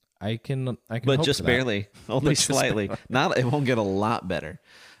 I can But hope just for that. barely, only But just slightly. Not it won't get a lot better.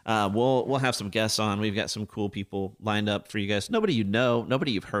 We'll have some guests on. We've got some cool people lined up for you guys. Nobody you know,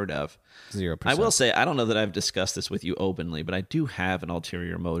 nobody you've heard of. 0%. I will say, I don't know that I've discussed this with you openly, but I do have an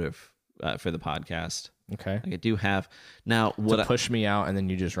ulterior motive for the podcast. Okay. Like I do have now. What To push me out and then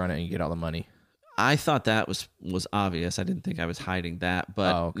you just run it and you get all the money. I thought that was obvious. I didn't think I was hiding that,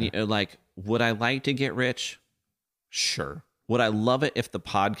 but Oh, okay. like, would I like to get rich? Sure. Would I love it if the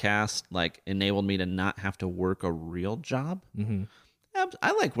podcast like enabled me to not have to work a real job? Mm-hmm.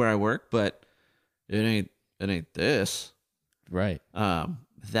 I like where I work, but it ain't this. Right.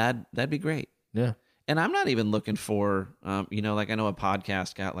 That'd be great. Yeah. And I'm not even looking for, like I know a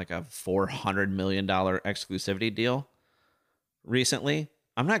podcast got like a $400 million exclusivity deal recently.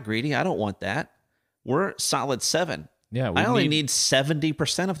 I'm not greedy. I don't want that. We're solid 7. Yeah. I only need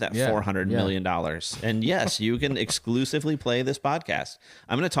 70% of that Yeah, $400 million. And yes, you can exclusively play this podcast.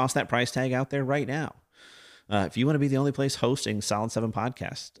 I'm going to toss that price tag out there right now. If you want to be the only place hosting Solid 7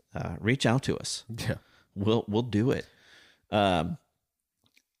 podcast, reach out to us. Yeah. We'll do it.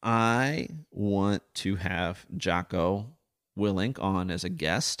 I want to have Jocko Willink on as a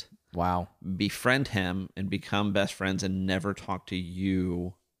guest, Wow. befriend him, and become best friends and never talk to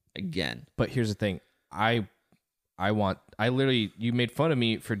you again. But here's the thing. You made fun of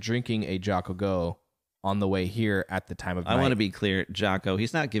me for drinking a Jocko Go on the way here at the time of night. I want to be clear, Jocko,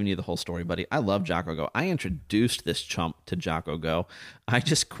 he's not giving you the whole story, buddy. I love Jocko Go. I introduced this chump to Jocko Go. I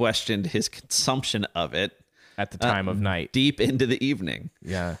just questioned his consumption of it at the time of night. deep into the evening.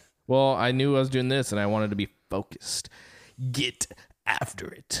 Yeah. Well, I knew I was doing this and I wanted to be focused. Get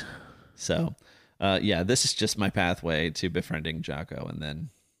after it. So, this is just my pathway to befriending Jocko, and then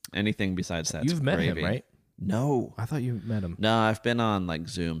anything besides that. You've met him, right? No. I thought you met him. No, I've been on like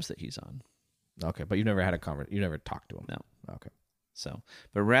Zooms that he's on. Okay, but you never had a conversation. You never talked to him. No. Okay. So,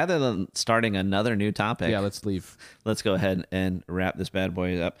 but rather than starting another new topic, Yeah, let's leave. let's go ahead and wrap this bad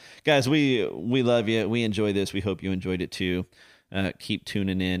boy up. Guys, we love you. We enjoy this. We hope you enjoyed it too. Keep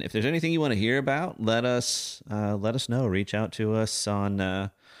tuning in. If there's anything you want to hear about, let us know. Reach out to us on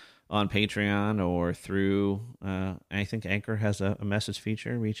Patreon or through, I think Anchor has a message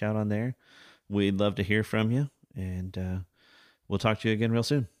feature. Reach out on there. We'd love to hear from you, and we'll talk to you again real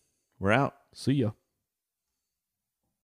soon. We're out. See ya.